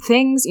on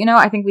things, you know?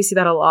 I think we see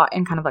that a lot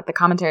in kind of like the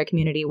commentary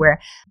community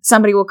where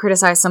somebody will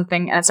criticize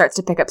something and it starts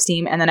to pick up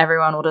steam, and then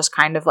everyone will just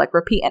kind of like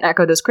repeat and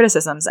echo those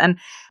criticisms. And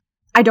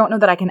I don't know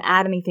that I can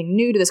add anything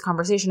new to this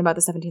conversation about the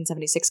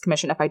 1776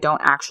 Commission if I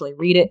don't actually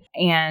read it.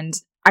 And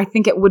I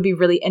think it would be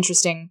really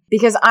interesting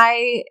because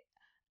I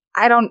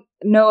don't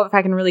know if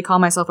I can really call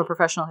myself a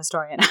professional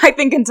historian. I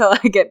think until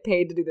I get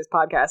paid to do this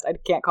podcast, I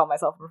can't call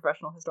myself a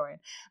professional historian.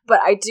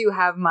 But I do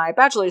have my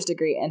bachelor's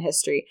degree in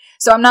history.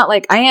 So I'm not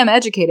like, I am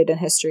educated in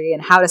history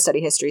and how to study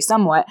history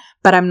somewhat,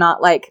 but I'm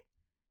not like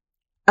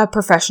a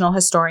professional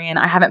historian.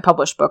 I haven't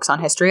published books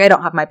on history. I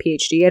don't have my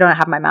PhD. I don't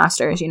have my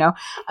master's, you know?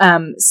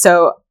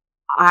 So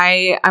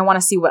I want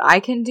to see what I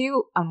can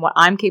do and what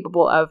I'm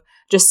capable of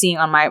just seeing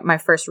on my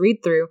first read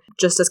through,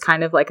 just as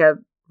kind of like a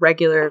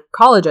regular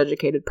college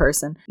educated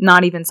person,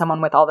 not even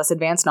someone with all this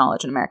advanced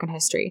knowledge in American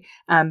history.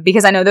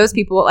 Because I know those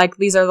people, like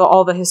these are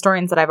all the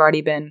historians that I've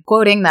already been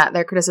quoting, that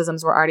their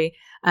criticisms were already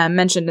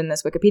mentioned in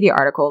this Wikipedia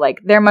article. Like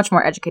they're much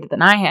more educated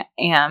than I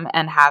am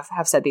and have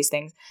said these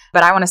things.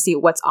 But I want to see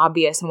what's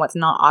obvious and what's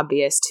not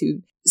obvious to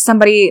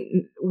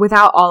somebody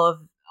without all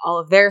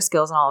of their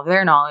skills and all of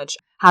their knowledge.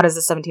 How does the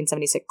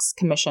 1776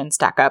 Commission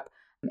stack up?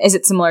 Is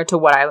it similar to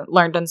what I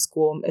learned in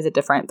school? Is it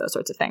different? Those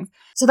sorts of things.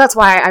 So that's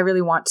why I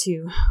really want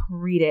to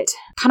read it.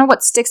 Kind of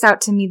what sticks out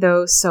to me,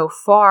 though, so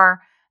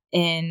far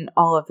in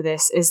all of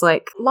this is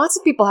like lots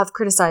of people have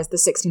criticized the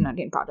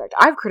 1619 Project.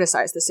 I've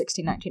criticized the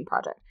 1619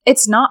 Project.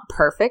 It's not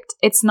perfect.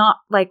 It's not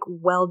like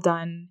well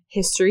done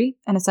history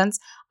in a sense.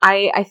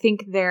 I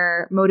think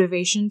their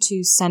motivation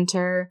to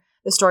center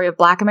the story of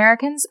Black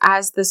Americans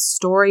as the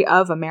story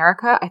of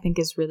America, I think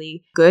is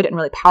really good and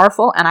really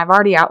powerful. And I've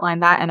already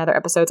outlined that in other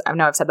episodes. I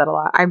know I've said that a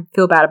lot. I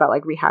feel bad about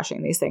like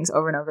rehashing these things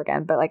over and over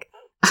again, but like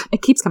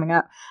it keeps coming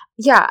up.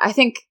 Yeah, I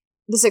think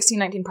the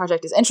 1619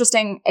 Project is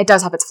interesting. It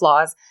does have its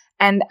flaws.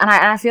 And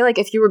I feel like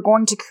if you were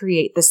going to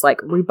create this like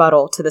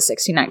rebuttal to the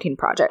 1619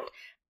 Project,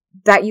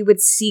 that you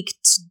would seek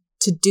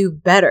to do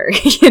better,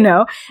 you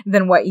know,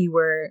 than what you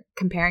were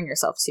comparing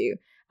yourself to.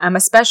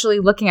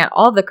 Especially looking at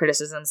all the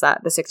criticisms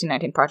that the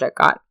 1619 Project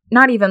got,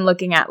 not even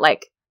looking at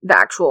like the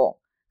actual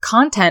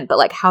content, but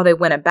like how they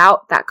went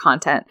about that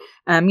content.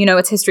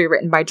 It's history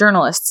written by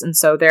journalists, and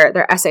so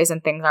their essays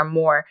and things are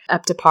more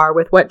up to par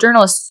with what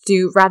journalists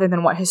do rather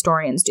than what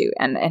historians do.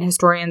 And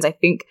historians, I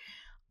think,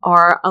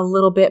 are a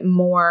little bit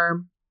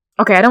more...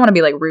 Okay, I don't want to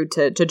be like rude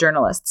to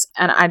journalists,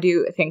 and I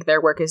do think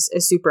their work is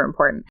super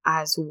important,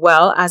 as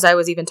well as I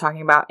was even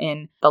talking about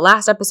in the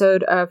last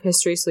episode of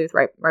History Sleuth,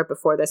 right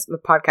before the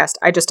podcast.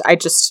 I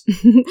just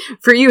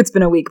for you it's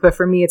been a week, but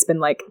for me it's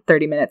been like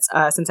 30 minutes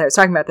since I was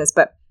talking about this.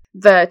 But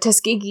the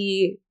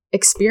Tuskegee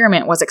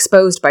experiment was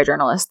exposed by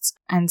journalists,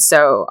 and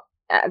so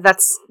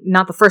that's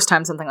not the first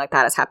time something like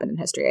that has happened in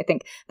history. I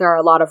think there are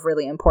a lot of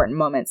really important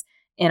moments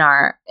in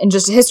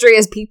just history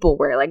as people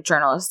where like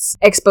journalists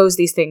expose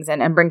these things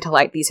and bring to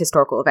light these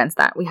historical events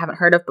that we haven't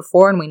heard of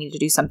before and we need to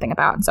do something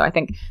about. And so I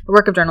think the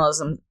work of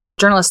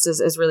journalists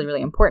is really,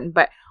 really important.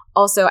 But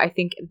also I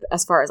think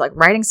as far as like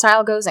writing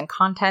style goes and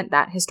content,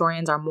 that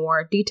historians are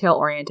more detail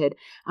oriented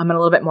and a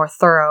little bit more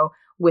thorough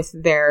with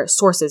their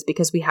sources,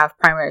 because we have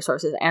primary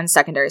sources and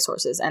secondary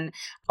sources and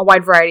a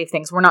wide variety of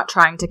things. We're not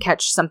trying to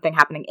catch something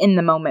happening in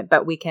the moment,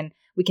 but we can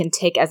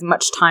take as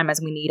much time as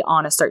we need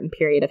on a certain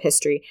period of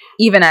history.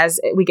 Even as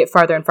we get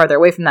farther and farther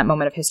away from that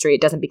moment of history,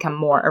 it doesn't become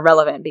more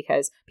irrelevant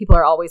because people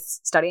are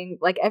always studying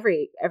like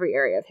every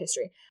area of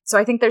history. So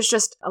I think there's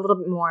just a little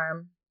bit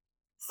more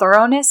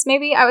thoroughness,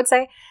 maybe I would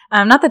say.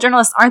 Not that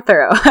journalists aren't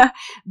thorough,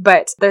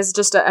 but there's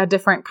just a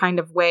different kind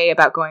of way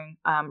about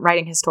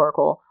writing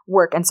historical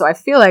work. And so I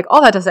feel like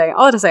all that to say,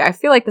 I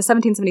feel like the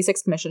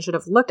 1776 Commission should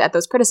have looked at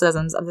those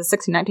criticisms of the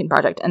 1619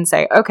 Project and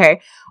say, okay,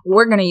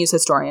 we're going to use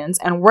historians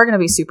and we're going to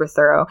be super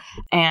thorough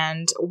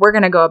and we're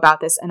going to go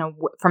about this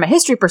from a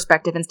history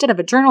perspective instead of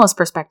a journalist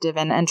perspective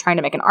and trying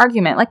to make an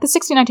argument. Like the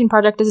 1619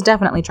 Project is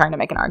definitely trying to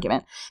make an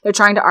argument. They're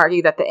trying to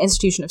argue that the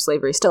institution of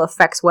slavery still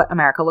affects what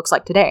America looks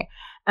like today.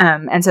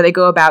 And so they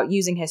go about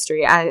using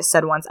history, as I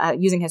said once,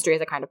 using history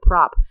as a kind of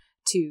prop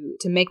to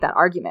make that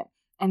argument.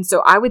 And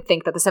so I would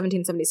think that the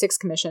 1776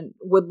 Commission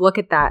would look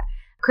at that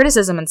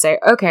criticism and say,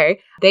 okay,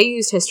 they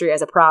used history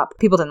as a prop.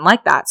 People didn't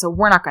like that, so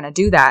we're not going to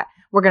do that.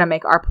 We're going to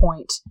make our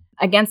point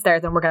against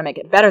theirs, and we're going to make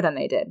it better than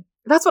they did.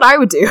 That's what I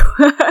would do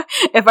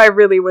if I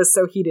really was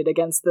so heated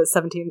against the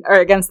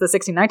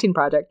 1619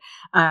 Project.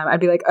 I'd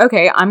be like,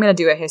 okay, I'm going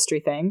to do a history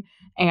thing,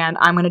 and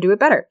I'm going to do it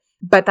better.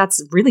 But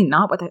that's really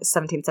not what the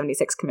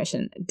 1776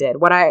 Commission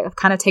did. What I've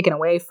kind of taken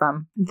away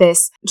from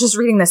this, just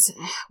reading this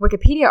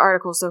Wikipedia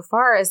article so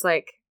far, is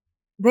like,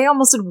 they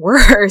almost did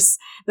worse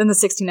than the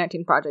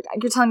 1619 Project.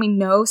 You're telling me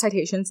no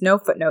citations, no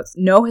footnotes,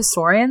 no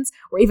historians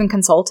were even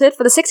consulted?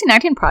 For the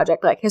 1619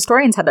 Project, like,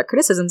 historians had their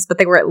criticisms, but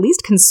they were at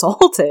least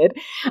consulted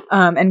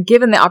and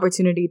given the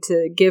opportunity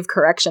to give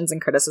corrections and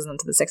criticism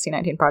to the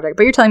 1619 Project.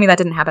 But you're telling me that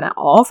didn't happen at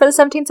all for the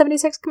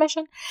 1776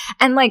 Commission?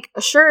 And, like,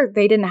 sure,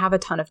 they didn't have a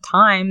ton of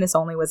time. This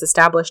only was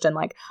established in,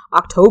 like,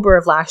 October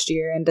of last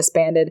year and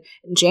disbanded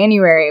in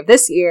January of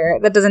this year.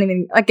 That doesn't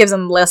even, that gives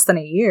them less than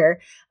a year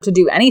to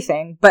do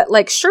anything. But,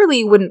 like, surely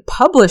you wouldn't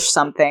publish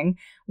something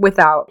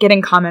without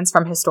getting comments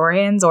from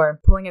historians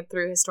or pulling it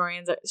through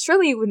historians.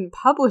 Surely you wouldn't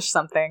publish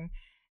something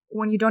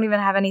when you don't even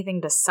have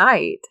anything to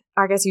cite.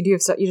 I guess you do,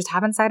 you just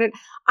haven't cited.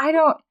 I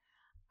don't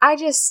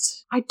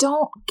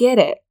get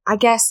it. I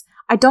guess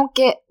I don't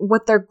get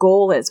what their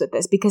goal is with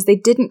this, because they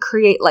didn't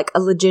create like a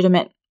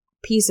legitimate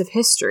piece of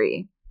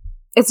history.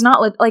 It's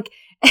not like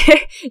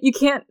you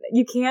can't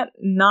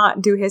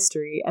not do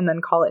history and then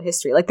call it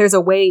history. Like, there's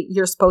a way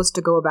you're supposed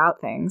to go about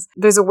things.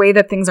 There's a way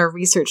that things are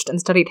researched and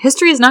studied.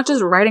 History is not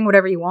just writing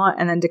whatever you want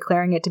and then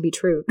declaring it to be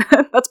true.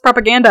 That's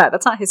propaganda.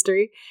 That's not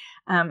history.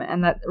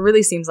 And that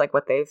really seems like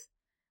what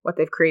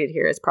they've created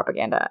here is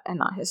propaganda and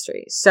not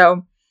history.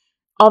 So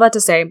all that to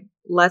say,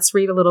 let's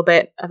read a little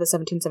bit of the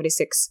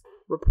 1776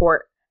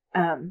 report.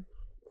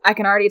 I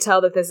can already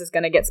tell that this is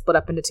going to get split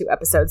up into 2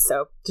 episodes,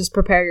 so just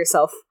prepare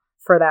yourself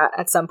for that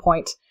at some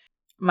point.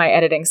 My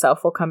editing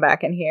self will come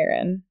back in here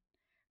and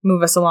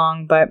move us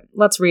along, but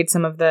let's read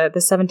some of the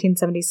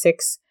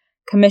 1776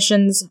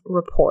 Commission's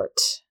report.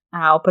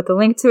 I'll put the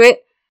link to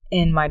it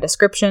in my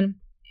description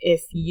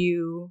if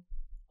you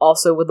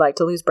also would like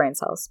to lose brain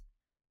cells.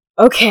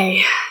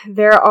 Okay,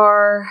 there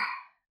are,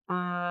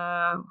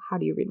 how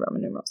do you read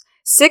Roman numerals?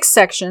 6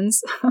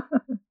 sections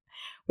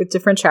with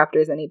different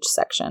chapters in each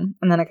section,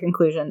 and then a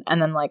conclusion,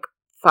 and then like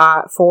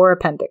 4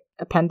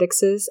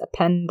 appendices,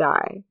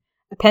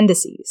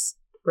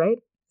 right?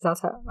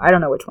 That's how, I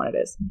don't know which one it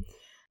is.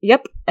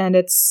 Yep, and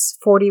it's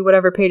 40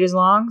 whatever pages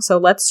long, so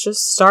let's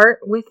just start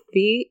with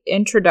the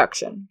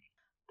introduction.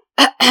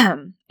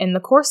 In the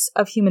course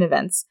of human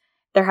events,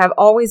 there have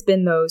always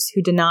been those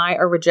who deny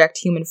or reject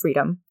human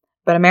freedom,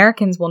 but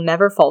Americans will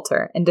never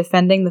falter in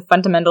defending the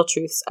fundamental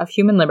truths of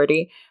human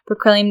liberty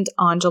proclaimed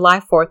on July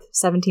 4th,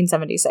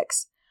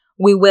 1776.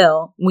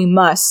 We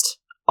must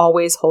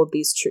always hold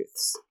these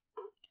truths.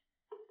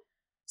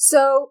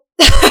 So,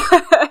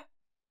 oh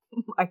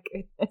my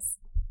goodness.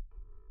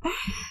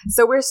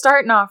 So we're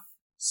starting off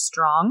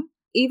strong,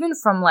 even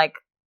from like,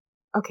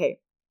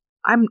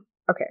 I'm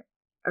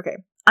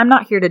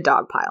not here to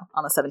dogpile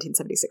on the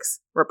 1776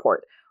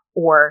 report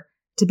or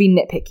to be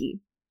nitpicky.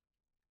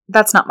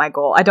 that's not my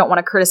goal. I don't want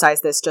to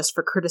criticize this just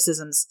for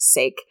criticism's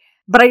sake,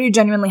 but I do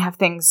genuinely have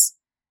things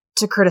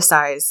to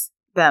criticize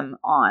them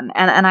on.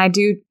 And I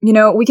do,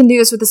 we can do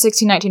this with the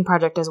 1619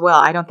 Project as well.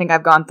 I don't think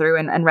I've gone through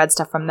and read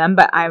stuff from them,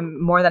 but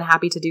I'm more than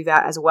happy to do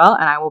that as well.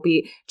 And I will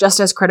be just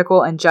as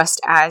critical and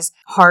just as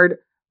hard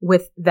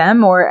with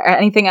them or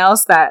anything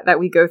else that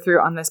we go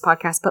through on this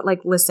podcast. But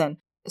listen,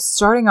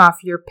 starting off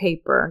your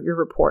paper, your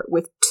report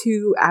with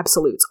two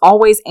absolutes,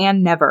 always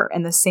and never,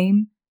 in the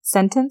same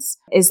sentence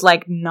is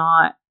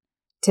not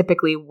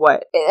typically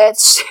what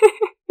it's.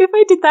 If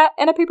I did that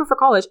in a paper for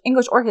college,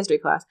 English or history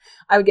class,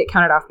 I would get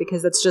counted off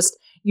because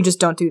you just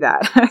don't do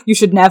that. You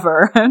should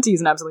never, to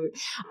use an absolute,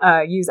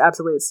 use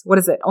absolutes. What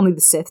is it? Only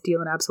the Sith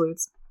deal in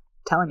absolutes.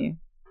 Telling you,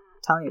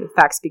 the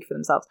facts speak for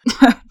themselves.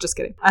 Just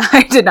kidding.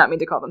 I did not mean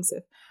to call them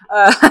Sith.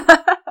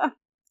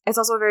 It's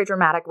also a very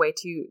dramatic way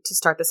to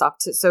start this off.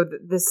 So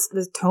this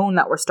tone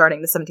that we're starting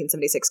the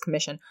 1776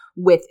 Commission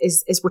with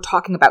is we're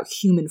talking about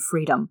human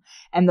freedom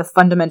and the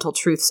fundamental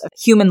truths of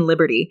human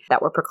liberty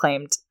that were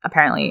proclaimed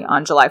apparently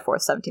on July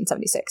 4th,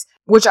 1776,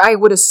 which I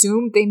would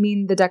assume they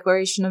mean the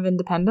Declaration of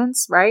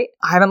Independence, right?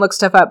 I haven't looked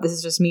stuff up. This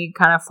is just me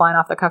kind of flying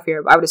off the cuff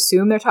here. I would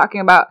assume they're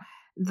talking about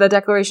the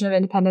Declaration of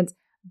Independence,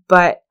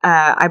 but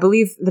I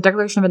believe the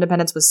Declaration of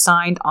Independence was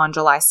signed on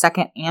July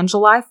 2nd and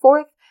July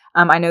 4th.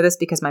 I know this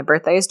because my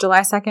birthday is July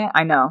 2nd.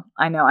 I know.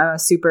 I'm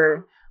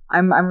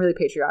I'm really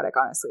patriotic,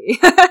 honestly.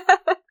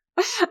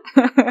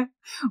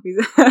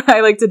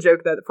 I like to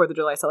joke that the 4th of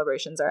July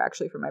celebrations are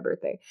actually for my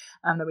birthday.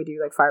 That we do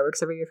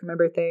fireworks every year for my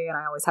birthday. And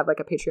I always have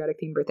a patriotic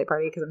themed birthday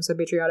party because I'm so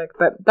patriotic,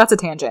 but that's a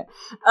tangent.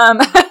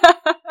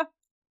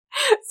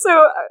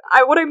 So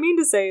what I mean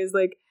to say is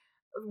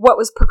what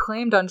was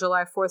proclaimed on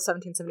July 4th,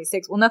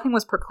 1776. Well, nothing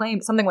was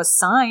proclaimed. Something was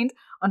signed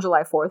on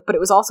July 4th, but it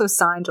was also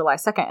signed July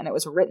 2nd, and it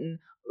was written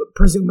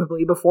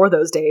presumably before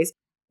those days.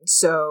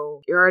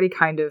 So you're already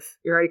kind of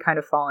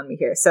following me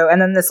here. So,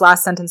 and then this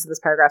last sentence of this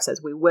paragraph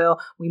says, we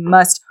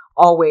must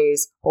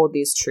always hold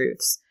these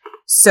truths.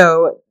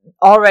 So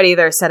already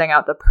they're setting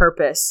out the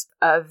purpose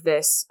of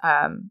this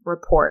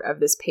report, of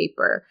this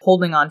paper,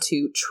 holding on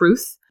to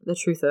truth,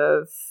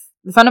 the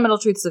fundamental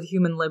truths of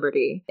human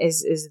liberty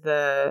is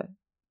the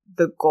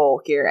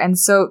goal here. And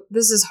so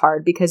this is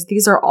hard because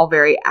these are all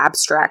very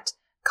abstract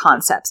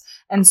concepts.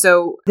 And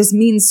so this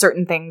means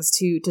certain things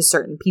to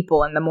certain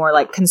people in the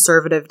more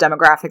conservative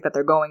demographic that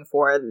they're going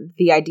for.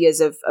 The ideas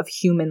of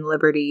human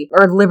liberty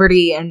or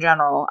liberty in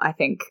general, I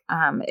think,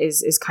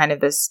 is kind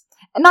of this,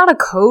 not a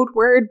code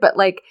word, but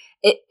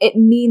it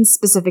means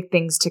specific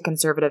things to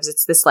conservatives.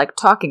 It's this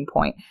talking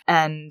point.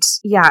 And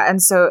yeah,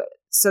 and so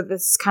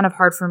this is kind of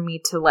hard for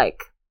me to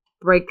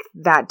break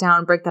that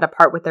down, break that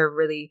apart, what they're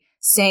really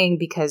saying,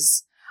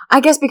 because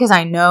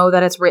I know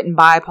that it's written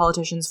by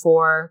politicians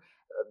for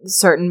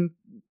certain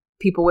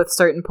people with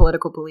certain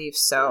political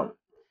beliefs. So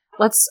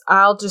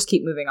I'll just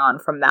keep moving on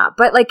from that.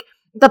 But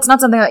that's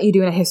not something that you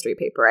do in a history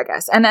paper, I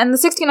guess. And the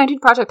 1619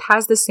 Project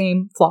has the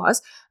same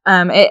flaws.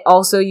 It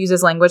also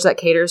uses language that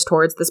caters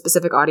towards the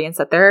specific audience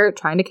that they're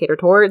trying to cater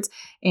towards,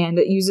 and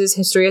it uses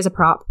history as a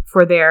prop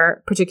for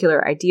their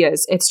particular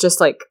ideas. It's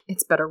just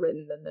it's better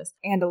written than this.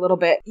 And a little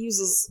bit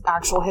uses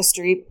actual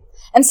history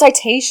and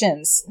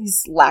citations.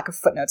 This lack of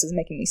footnotes is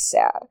making me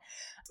sad.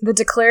 The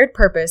declared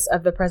purpose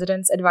of the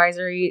President's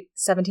Advisory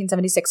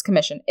 1776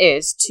 Commission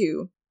is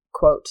to,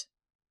 quote,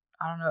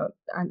 I don't know,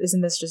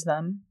 isn't this just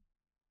them?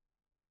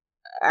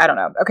 I don't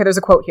know. Okay, there's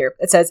a quote here.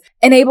 It says,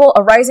 enable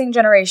a rising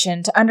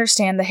generation to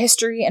understand the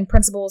history and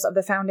principles of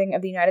the founding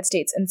of the United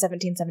States in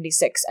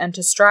 1776 and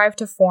to strive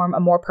to form a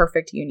more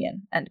perfect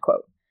union, end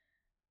quote.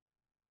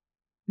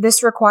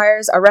 This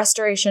requires a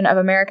restoration of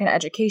American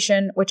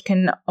education, which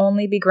can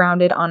only be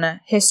grounded on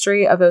a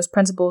history of those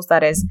principles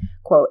that is,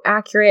 quote,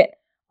 accurate,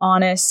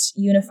 honest,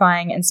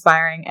 unifying,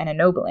 inspiring, and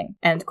ennobling,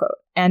 end quote.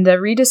 And a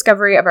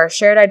rediscovery of our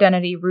shared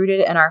identity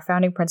rooted in our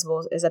founding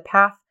principles is the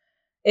path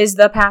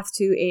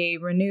to a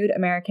renewed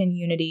American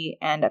unity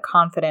and a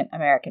confident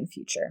American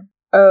future.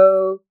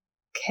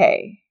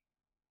 Okay,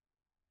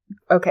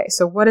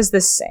 so what is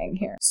this saying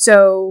here?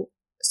 So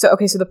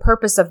the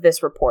purpose of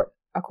this report,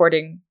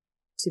 according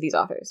to these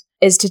authors,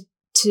 is to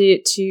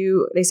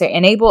they say,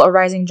 enable a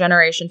rising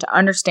generation to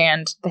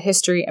understand the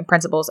history and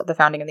principles of the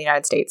founding of the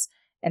United States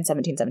in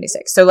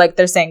 1776. So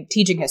they're saying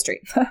teaching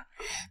history.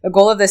 The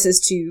goal of this is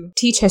to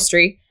teach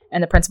history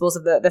and the principles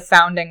of the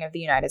founding of the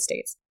United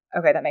States.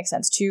 Okay, that makes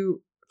sense.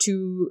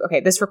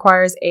 This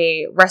requires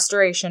a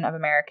restoration of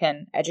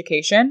American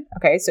education.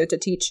 Okay, so to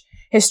teach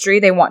history,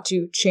 they want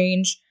to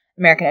change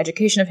American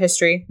education of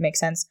history. Makes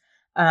sense.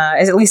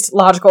 Is at least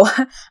logical,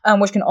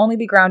 which can only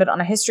be grounded on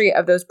a history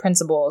of those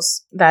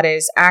principles that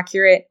is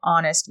accurate,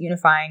 honest,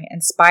 unifying,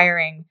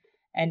 inspiring,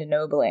 and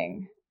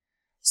ennobling.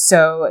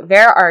 So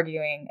they're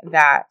arguing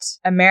that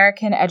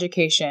American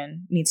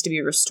education needs to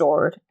be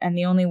restored, and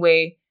the only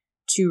way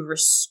to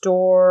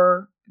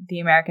restore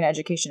the American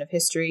education of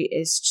history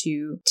is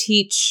to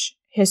teach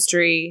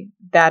history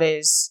that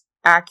is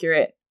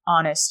accurate,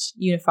 honest,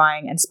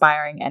 unifying,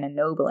 inspiring, and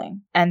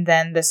ennobling. And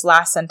then this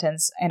last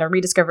sentence, and a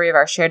rediscovery of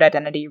our shared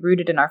identity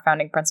rooted in our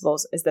founding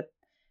principles, is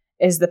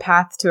is the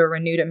path to a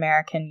renewed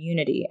American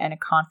unity and a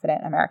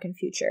confident American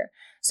future.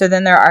 So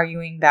then they're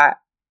arguing that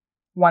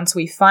once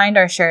we find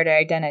our shared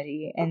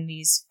identity in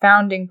these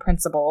founding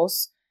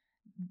principles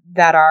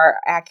that are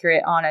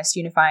accurate, honest,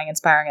 unifying,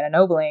 inspiring, and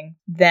ennobling,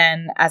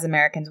 then as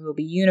Americans we'll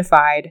be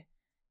unified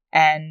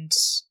and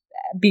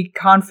be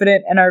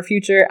confident in our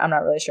future. I'm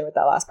not really sure what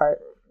that last part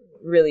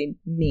really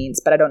means,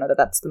 but I don't know that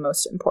that's the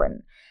most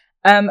important.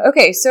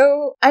 Okay,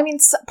 so,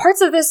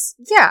 parts of this,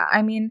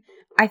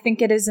 I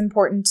think it is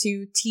important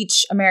to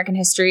teach American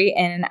history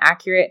in an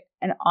accurate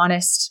and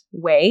honest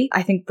way.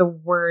 I think the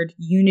word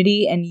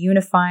unity and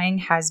unifying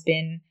has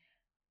been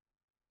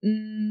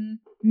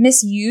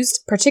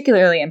misused,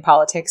 particularly in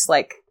politics,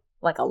 like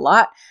a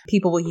lot.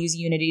 People will use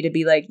unity to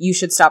be like, you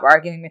should stop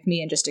arguing with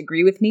me and just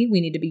agree with me.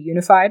 We need to be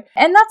unified.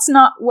 And that's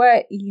not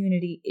what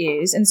unity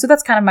is. And so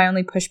that's kind of my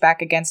only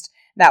pushback against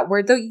that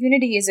word. Though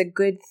unity is a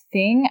good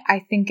thing, I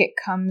think it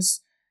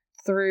comes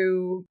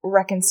through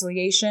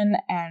reconciliation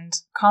and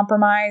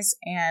compromise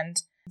and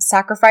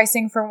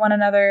sacrificing for one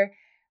another,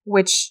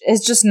 which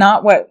is just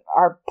not what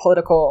our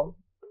political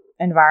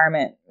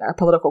environment, our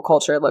political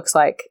culture looks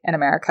like in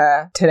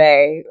America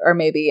today, or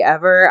maybe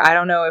ever. I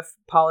don't know if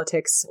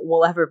politics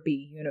will ever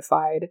be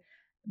unified,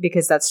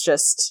 because that's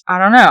just, I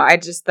don't know.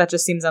 That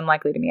just seems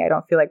unlikely to me. I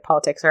don't feel like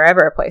politics are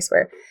ever a place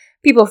where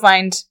people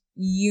find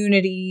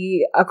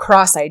unity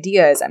across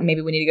ideas.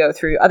 Maybe we need to go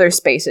through other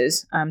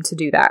spaces to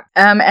do that.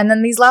 And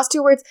then these last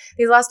two words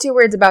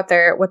about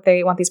what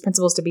they want these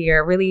principles to be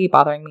are really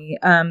bothering me.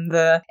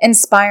 The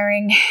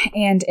inspiring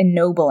and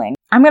ennobling.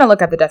 I'm going to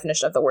look up the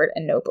definition of the word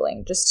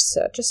ennobling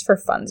just for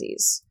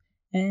funsies.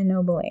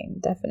 Ennobling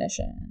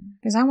definition,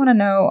 because I want to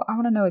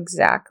know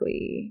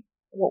exactly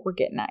what we're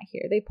getting at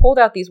here. They pulled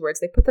out these words,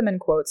 they put them in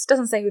quotes.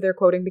 Doesn't say who they're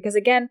quoting because,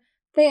 again,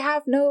 they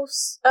have no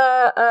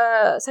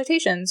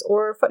citations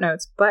or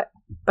footnotes, but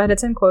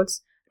it's in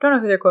quotes. I don't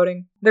know who they're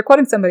quoting. They're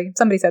quoting somebody.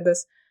 Somebody said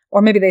this,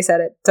 or maybe they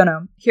said it. Don't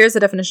know. Here's the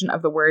definition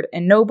of the word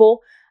ennoble: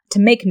 to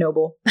make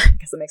noble. I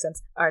guess that makes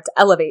sense. Or to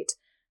elevate,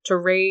 to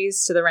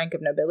raise to the rank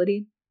of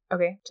nobility.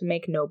 Okay, to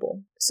make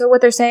noble. So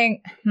what they're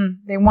saying,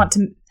 they want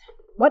to.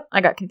 What?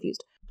 I got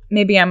confused.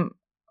 Maybe I'm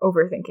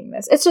overthinking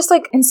this. It's just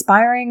like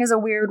inspiring is a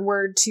weird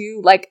word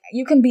too. Like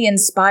you can be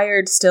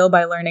inspired still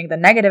by learning the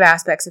negative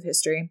aspects of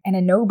history, and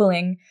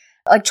ennobling,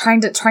 like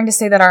trying to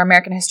say that our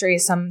American history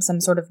is some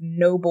sort of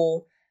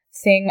noble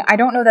thing. I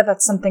don't know that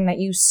that's something that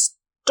you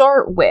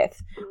start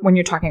with when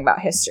you're talking about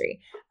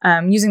history.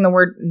 Using the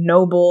word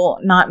noble,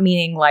 not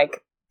meaning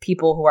like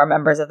people who are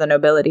members of the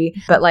nobility,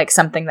 but like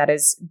something that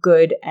is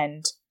good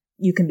and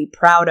you can be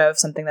proud of,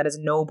 something that is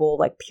noble,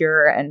 like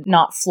pure and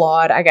not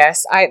flawed, I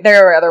guess.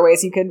 There are other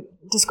ways you could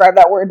describe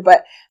that word,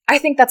 but I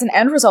think that's an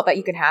end result that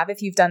you can have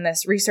if you've done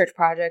this research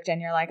project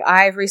and you're like,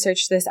 I've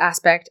researched this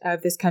aspect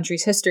of this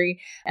country's history,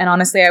 and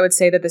honestly, I would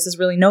say that this is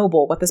really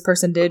noble. What this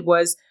person did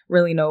was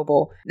really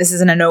noble. This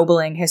is an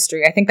ennobling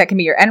history. I think that can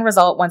be your end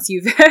result once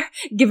you've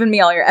given me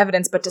all your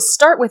evidence, but to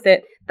start with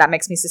it, that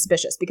makes me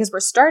suspicious, because we're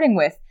starting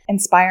with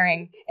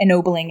inspiring,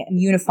 ennobling, and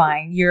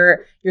unifying.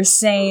 You're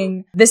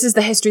saying, this is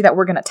the history that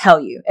we're going to tell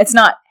you. It's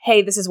not,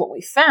 hey, this is what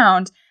we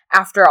found.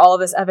 After all of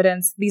this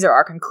evidence, these are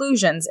our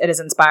conclusions. It is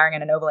inspiring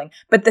and ennobling,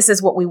 but this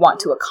is what we want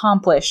to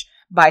accomplish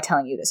by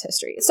telling you this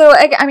history. So,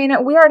 I mean,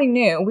 we already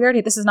knew.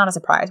 This is not a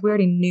surprise. We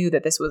already knew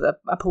that this was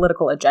a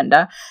political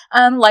agenda,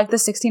 like the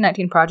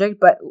 1619 Project,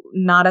 but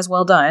not as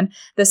well done.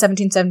 The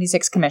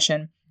 1776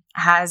 Commission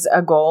has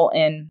a goal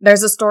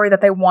there's a story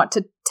that they want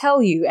to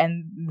tell you,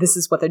 and this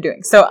is what they're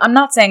doing. So I'm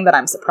not saying that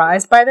I'm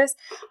surprised by this.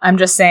 I'm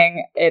just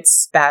saying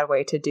it's a bad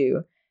way to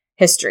do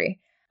history.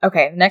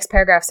 Okay, the next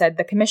paragraph said,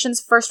 the Commission's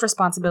first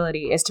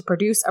responsibility is to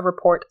produce a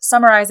report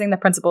summarizing the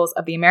principles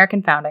of the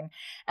American founding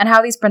and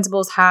how these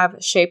principles have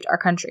shaped our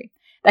country.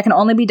 That can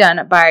only be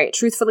done by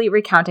truthfully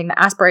recounting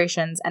the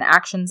aspirations and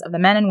actions of the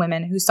men and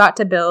women who sought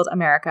to build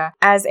America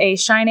as a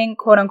shining,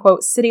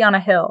 quote-unquote, city on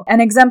a hill,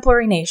 an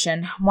exemplary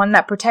nation, one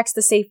that protects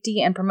the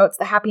safety and promotes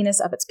the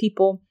happiness of its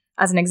people,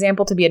 as an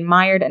example to be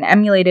admired and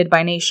emulated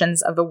by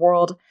nations of the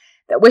world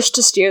that wish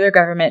to steer their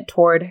government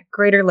toward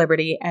greater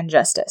liberty and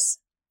justice.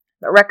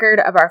 The record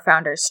of our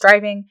founders'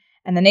 striving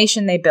and the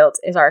nation they built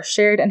is our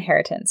shared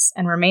inheritance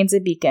and remains a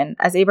beacon,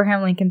 as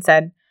Abraham Lincoln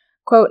said,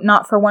 quote,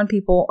 not for one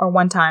people or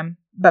one time,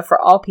 but for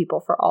all people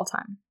for all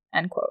time,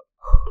 end quote.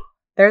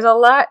 There's a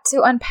lot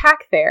to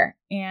unpack there,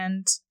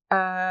 and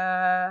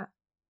I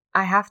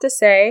have to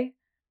say,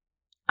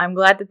 I'm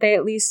glad that they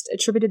at least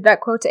attributed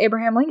that quote to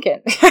Abraham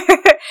Lincoln,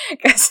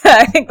 because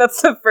I think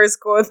that's the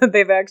first quote that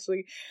they've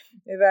actually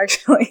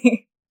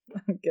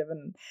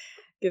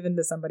given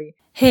to somebody.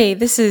 Hey,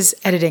 this is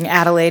Editing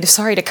Adelaide.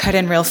 Sorry to cut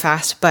in real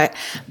fast, but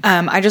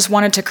I just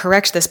wanted to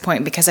correct this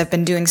point because I've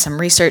been doing some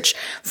research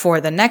for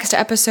the next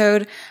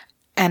episode,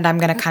 and I'm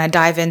going to kind of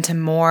dive into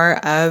more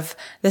of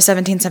the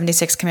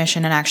 1776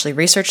 Commission and actually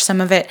research some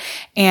of it.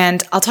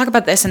 And I'll talk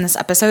about this in this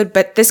episode,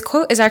 but this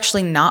quote is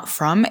actually not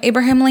from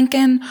Abraham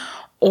Lincoln,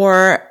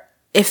 or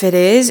if it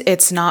is,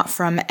 it's not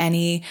from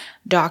any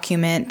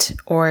document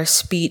or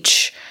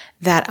speech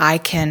that I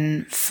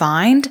can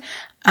find.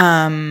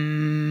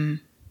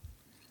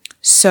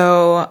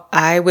 So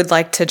I would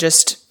like to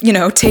just,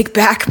 take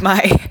back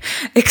my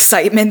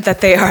excitement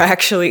that they are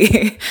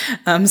actually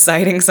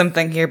citing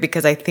something here,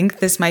 because I think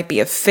this might be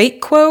a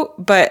fake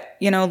quote, but,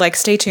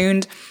 stay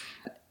tuned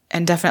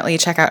and definitely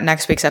check out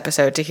next week's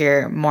episode to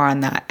hear more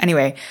on that.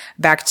 Anyway,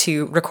 back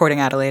to Recording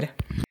Adelaide.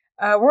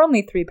 We're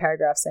only 3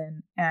 paragraphs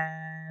in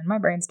and my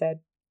brain's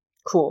dead.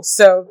 Cool.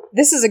 So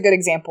this is a good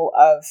example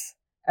of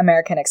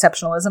American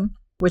exceptionalism,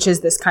 which is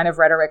this kind of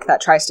rhetoric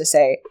that tries to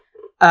say,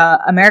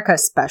 America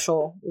is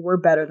special, we're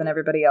better than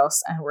everybody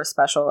else, and we're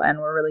special, and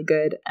we're really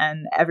good,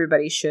 and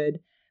everybody should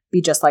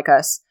be just like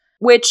us,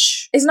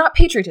 which is not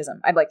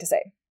patriotism, I'd like to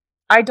say.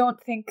 I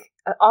don't think,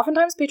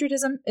 oftentimes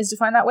patriotism is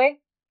defined that way,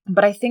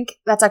 but I think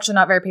that's actually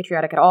not very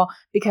patriotic at all,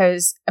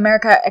 because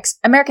American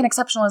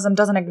exceptionalism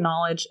doesn't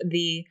acknowledge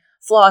the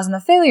flaws and the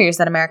failures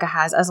that America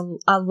has,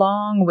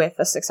 along with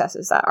the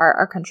successes that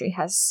our country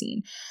has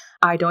seen.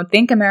 I don't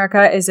think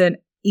America is an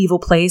evil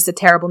place, a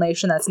terrible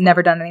nation that's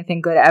never done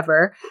anything good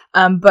ever.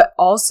 But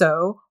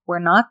also, we're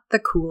not the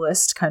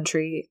coolest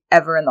country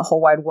ever in the whole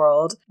wide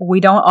world.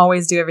 We don't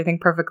always do everything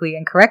perfectly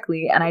and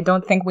correctly. And I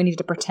don't think we need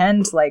to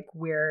pretend like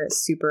we're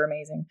super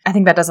amazing. I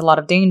think that does a lot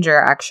of danger,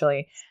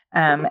 actually.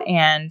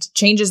 And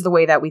changes the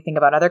way that we think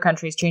about other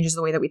countries, changes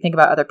the way that we think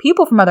about other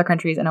people from other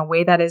countries in a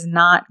way that is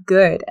not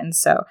good. And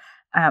so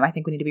I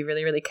think we need to be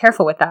really, really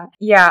careful with that.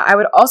 Yeah, I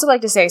would also like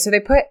to say, so they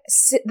put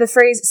the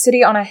phrase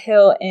city on a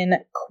hill in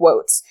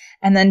quotes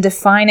and then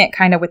define it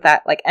kind of with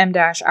that like M-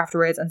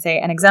 afterwards and say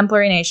an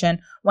exemplary nation,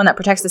 one that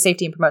protects the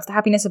safety and promotes the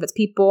happiness of its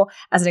people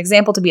as an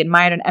example to be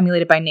admired and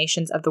emulated by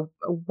nations of the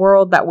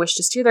world that wish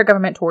to steer their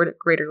government toward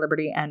greater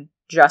liberty and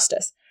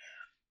justice.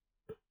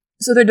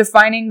 So they're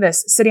defining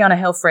this city on a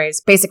hill phrase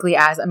basically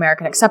as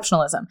American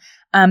exceptionalism.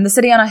 The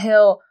city on a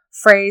hill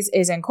phrase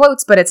is in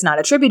quotes, but it's not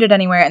attributed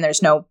anywhere, and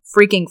there's no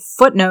freaking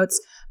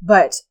footnotes,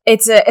 but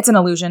it's an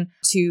allusion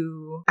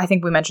to, I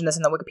think we mentioned this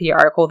in the Wikipedia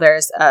article,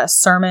 there's a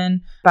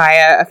sermon by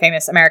a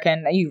famous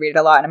American, you read it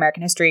a lot in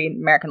American history,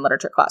 American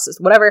literature classes,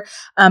 whatever,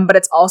 but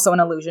it's also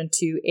an allusion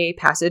to a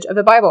passage of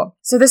the Bible.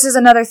 So this is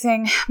another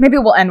thing, maybe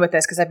we'll end with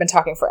this because I've been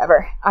talking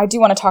forever. I do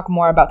want to talk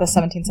more about the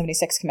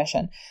 1776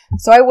 Commission,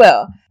 so I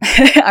will.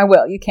 I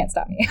will, you can't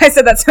stop me. I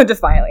said that so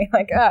defiantly,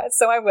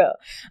 so I will.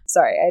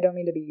 Sorry, I don't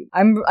mean to be,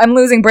 I'm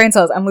losing brain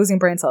cells, I'm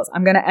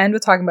going to end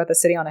with talking about the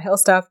city on a hill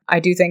stuff. I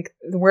do think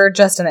we're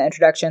just in the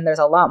introduction. There's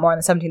a lot more in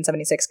the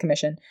 1776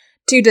 Commission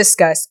to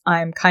discuss.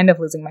 I'm kind of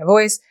losing my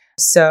voice,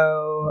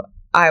 so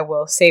I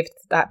will save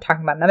that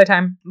talking about another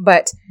time.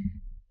 But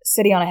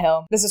city on a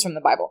hill, this is from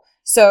the Bible.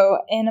 So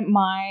in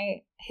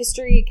my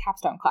history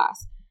capstone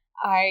class,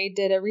 I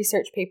did a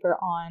research paper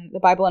on the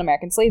Bible and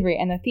American slavery,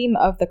 and the theme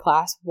of the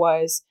class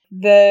was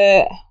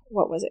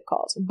what was it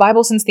called?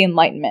 Bible since the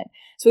Enlightenment.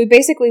 So we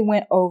basically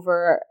went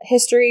over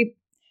history,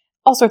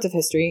 all sorts of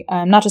history,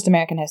 not just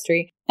American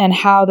history, and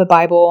how the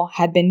Bible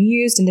had been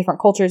used in different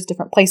cultures,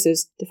 different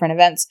places, different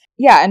events.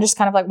 Yeah, and just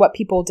kind of like what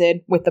people did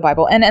with the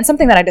Bible. And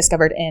something that I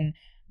discovered in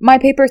my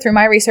paper through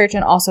my research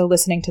and also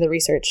listening to the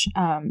research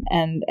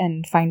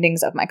and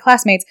findings of my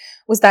classmates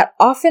was that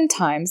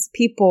oftentimes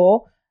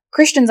people,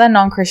 Christians and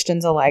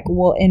non-Christians alike,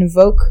 will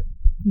invoke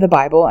the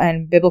Bible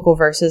and biblical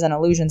verses and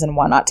allusions and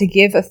whatnot to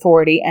give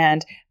authority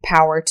and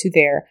power to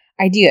their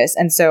ideas.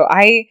 And so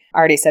I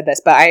already said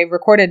this, but I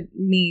recorded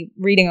me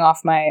reading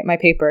off my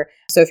paper.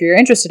 So if you're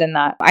interested in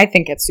that, I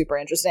think it's super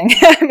interesting.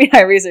 I mean,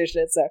 I researched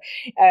it, so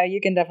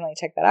you can definitely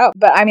check that out.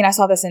 But I mean, I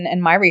saw this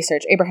in my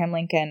research. Abraham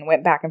Lincoln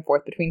went back and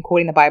forth between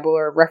quoting the Bible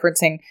or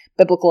referencing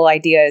biblical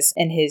ideas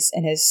in his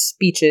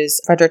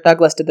speeches. Frederick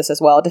Douglass did this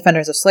as well.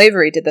 Defenders of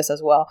slavery did this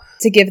as well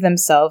to give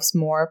themselves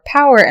more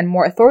power and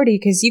more authority.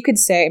 Because you could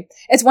say,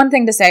 it's one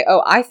thing to say,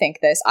 oh, I think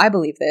this, I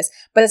believe this,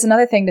 but it's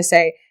another thing to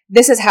say,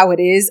 this is how it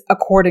is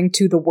according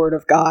to the word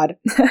of God,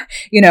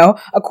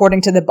 according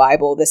to the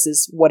Bible, this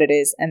is what it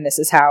is. And this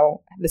is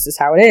how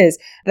it is.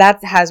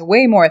 That has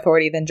way more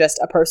authority than just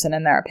a person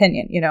and their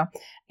opinion,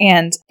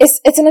 and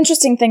it's an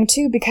interesting thing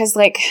too, because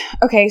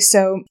okay,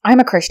 so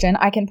I'm a Christian.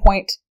 I can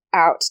point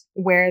out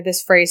where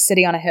this phrase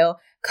city on a hill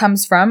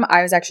comes from.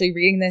 I was actually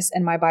reading this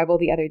in my Bible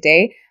the other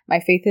day. My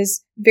faith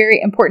is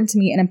very important to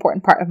me, an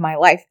important part of my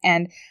life.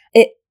 And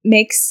it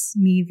makes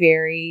me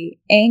very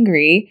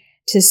angry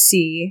to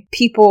see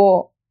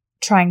people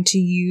trying to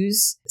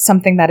use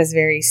something that is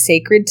very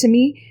sacred to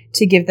me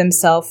to give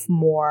themselves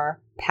more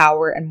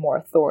power and more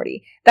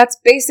authority. That's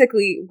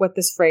basically what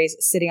this phrase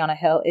city on a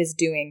hill is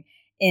doing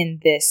in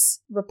this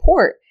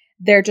report.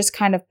 They're just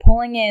kind of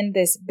pulling in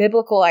this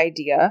biblical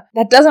idea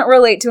that doesn't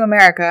relate to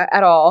America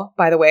at all.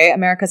 By the way,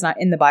 America's not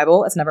in the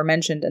Bible. It's never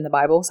mentioned in the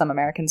Bible. Some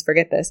Americans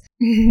forget this.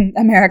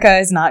 America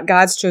is not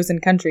God's chosen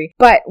country.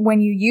 But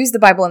when you use the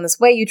Bible in this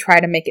way, you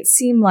try to make it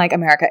seem like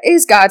America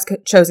is God's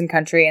chosen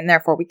country, and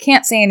therefore we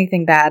can't say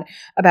anything bad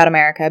about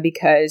America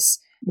because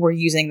we're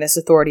using this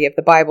authority of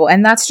the Bible.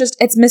 And that's just,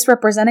 it's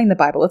misrepresenting the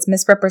Bible. It's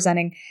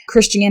misrepresenting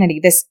Christianity.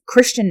 This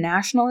Christian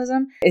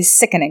nationalism is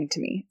sickening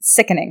to me.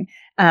 Sickening.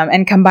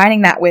 And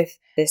combining that with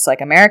this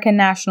like American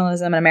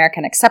nationalism and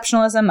American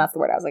exceptionalism, that's the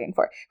word I was looking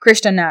for,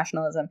 Christian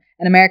nationalism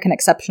and American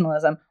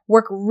exceptionalism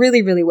work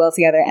really, really well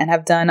together and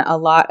have done a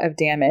lot of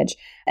damage.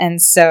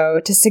 And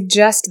so to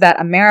suggest that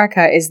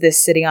America is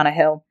this city on a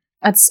hill,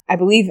 I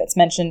believe it's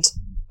mentioned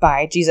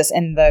by Jesus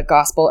in the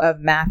Gospel of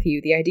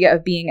Matthew, the idea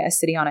of being a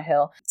city on a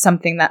hill,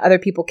 something that other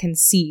people can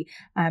see.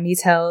 He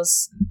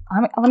tells,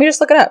 let me just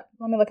look it up.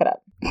 Let me look it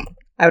up.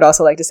 I would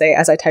also like to say,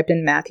 as I typed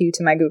in Matthew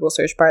to my Google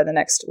search bar, the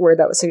next word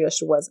that was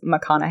suggested was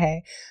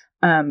McConaughey.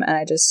 And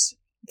I just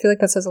feel like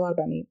that says a lot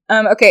about me.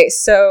 Okay,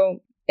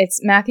 so it's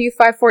Matthew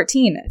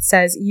 5:14. It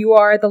says, "You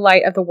are the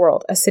light of the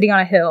world. A city on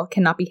a hill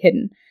cannot be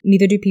hidden.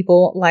 Neither do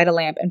people light a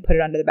lamp and put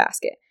it under the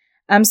basket."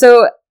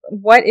 So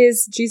what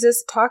is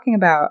Jesus talking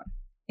about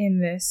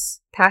in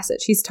this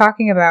passage? He's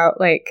talking about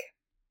looking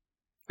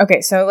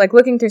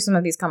through some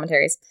of these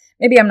commentaries.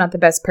 Maybe I'm not the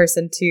best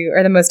person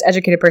or the most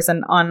educated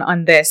person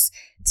on this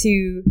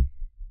to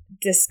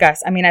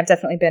discuss. I mean, I've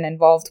definitely been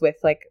involved with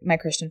like my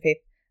Christian faith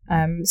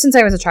since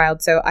I was a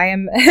child, so I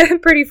am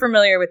pretty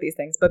familiar with these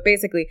things. But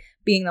basically,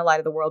 being the light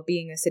of the world,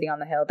 being a city on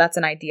the hill, that's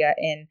an idea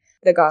in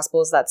the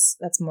Gospels.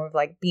 That's more of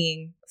like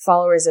being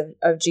followers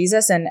of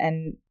Jesus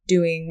and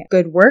doing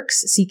good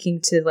works,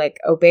 seeking to like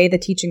obey the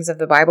teachings of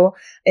the Bible,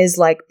 is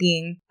like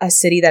being a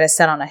city that is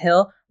set on a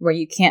hill where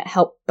you can't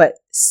help but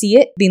see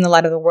it. Being the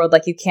light of the world,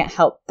 like you can't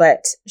help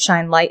but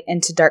shine light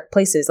into dark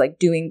places, like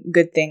doing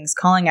good things,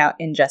 calling out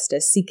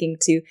injustice, seeking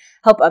to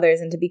help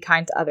others and to be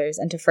kind to others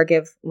and to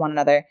forgive one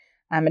another,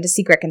 and to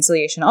seek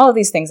reconciliation. All of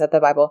these things that the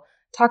Bible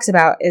talks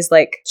about is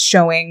like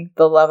showing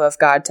the love of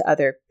God to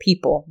other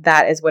people.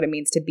 That is what it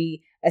means to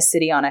be a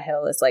city on a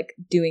hill, is like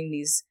doing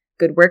these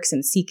good works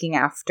and seeking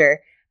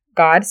after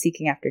God,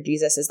 seeking after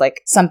Jesus is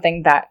like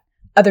something that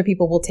other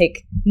people will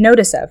take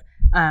notice of,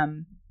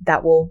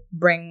 that will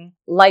bring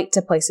light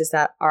to places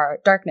that are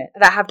darkness,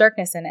 that have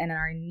darkness and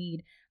are in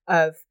need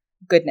of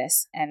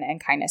goodness and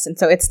kindness. And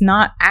so it's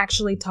not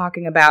actually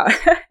talking about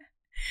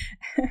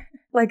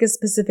like a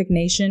specific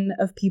nation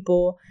of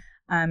people.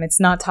 It's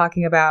not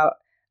talking about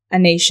a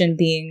nation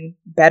being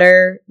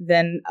better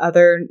than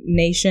other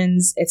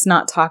nations. It's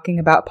not talking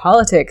about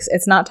politics.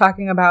 It's not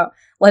talking about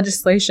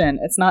legislation.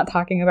 It's not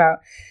talking about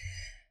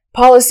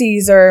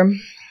policies or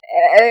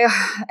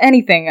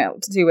anything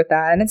to do with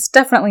that. And it's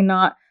definitely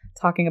not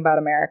talking about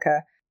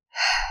America.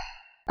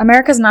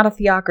 America's not a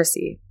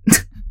theocracy.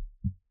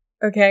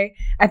 Okay?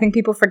 I think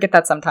people forget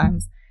that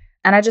sometimes.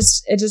 And it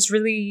just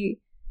really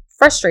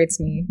frustrates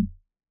me.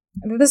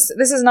 This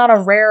is not a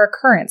rare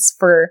occurrence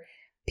for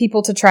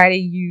people to try to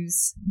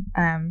use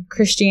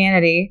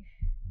Christianity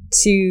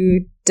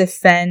to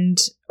defend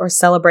or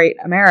celebrate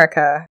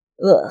America.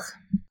 Ugh.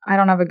 I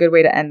don't have a good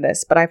way to end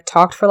this, but I've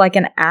talked for like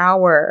an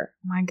hour.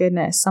 My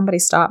goodness, somebody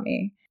stop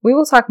me. We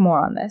will talk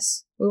more on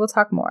this. We will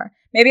talk more.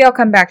 Maybe I'll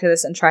come back to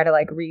this and try to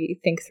like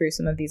rethink through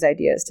some of these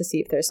ideas to see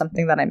if there's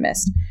something that I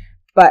missed.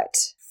 But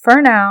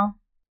for now,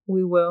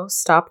 we will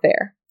stop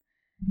there.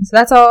 So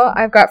that's all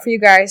I've got for you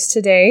guys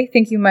today.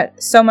 Thank you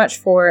so much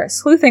for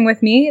sleuthing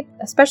with me,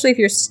 especially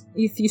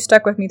if you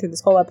stuck with me through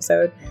this whole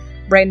episode,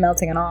 brain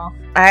melting and all.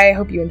 I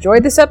hope you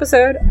enjoyed this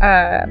episode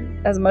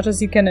as much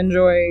as you can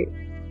enjoy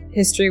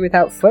history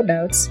without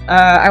footnotes.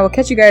 I will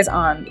catch you guys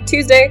on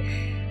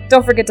Tuesday.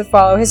 Don't forget to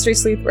follow History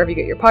Sleuth wherever you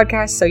get your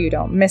podcasts so you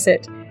don't miss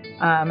it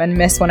and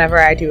miss whenever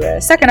I do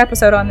a second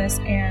episode on this,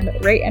 and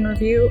rate and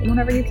review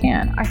whenever you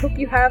can. I hope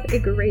you have a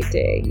great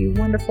day, you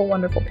wonderful,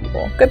 wonderful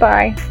people.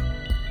 Goodbye.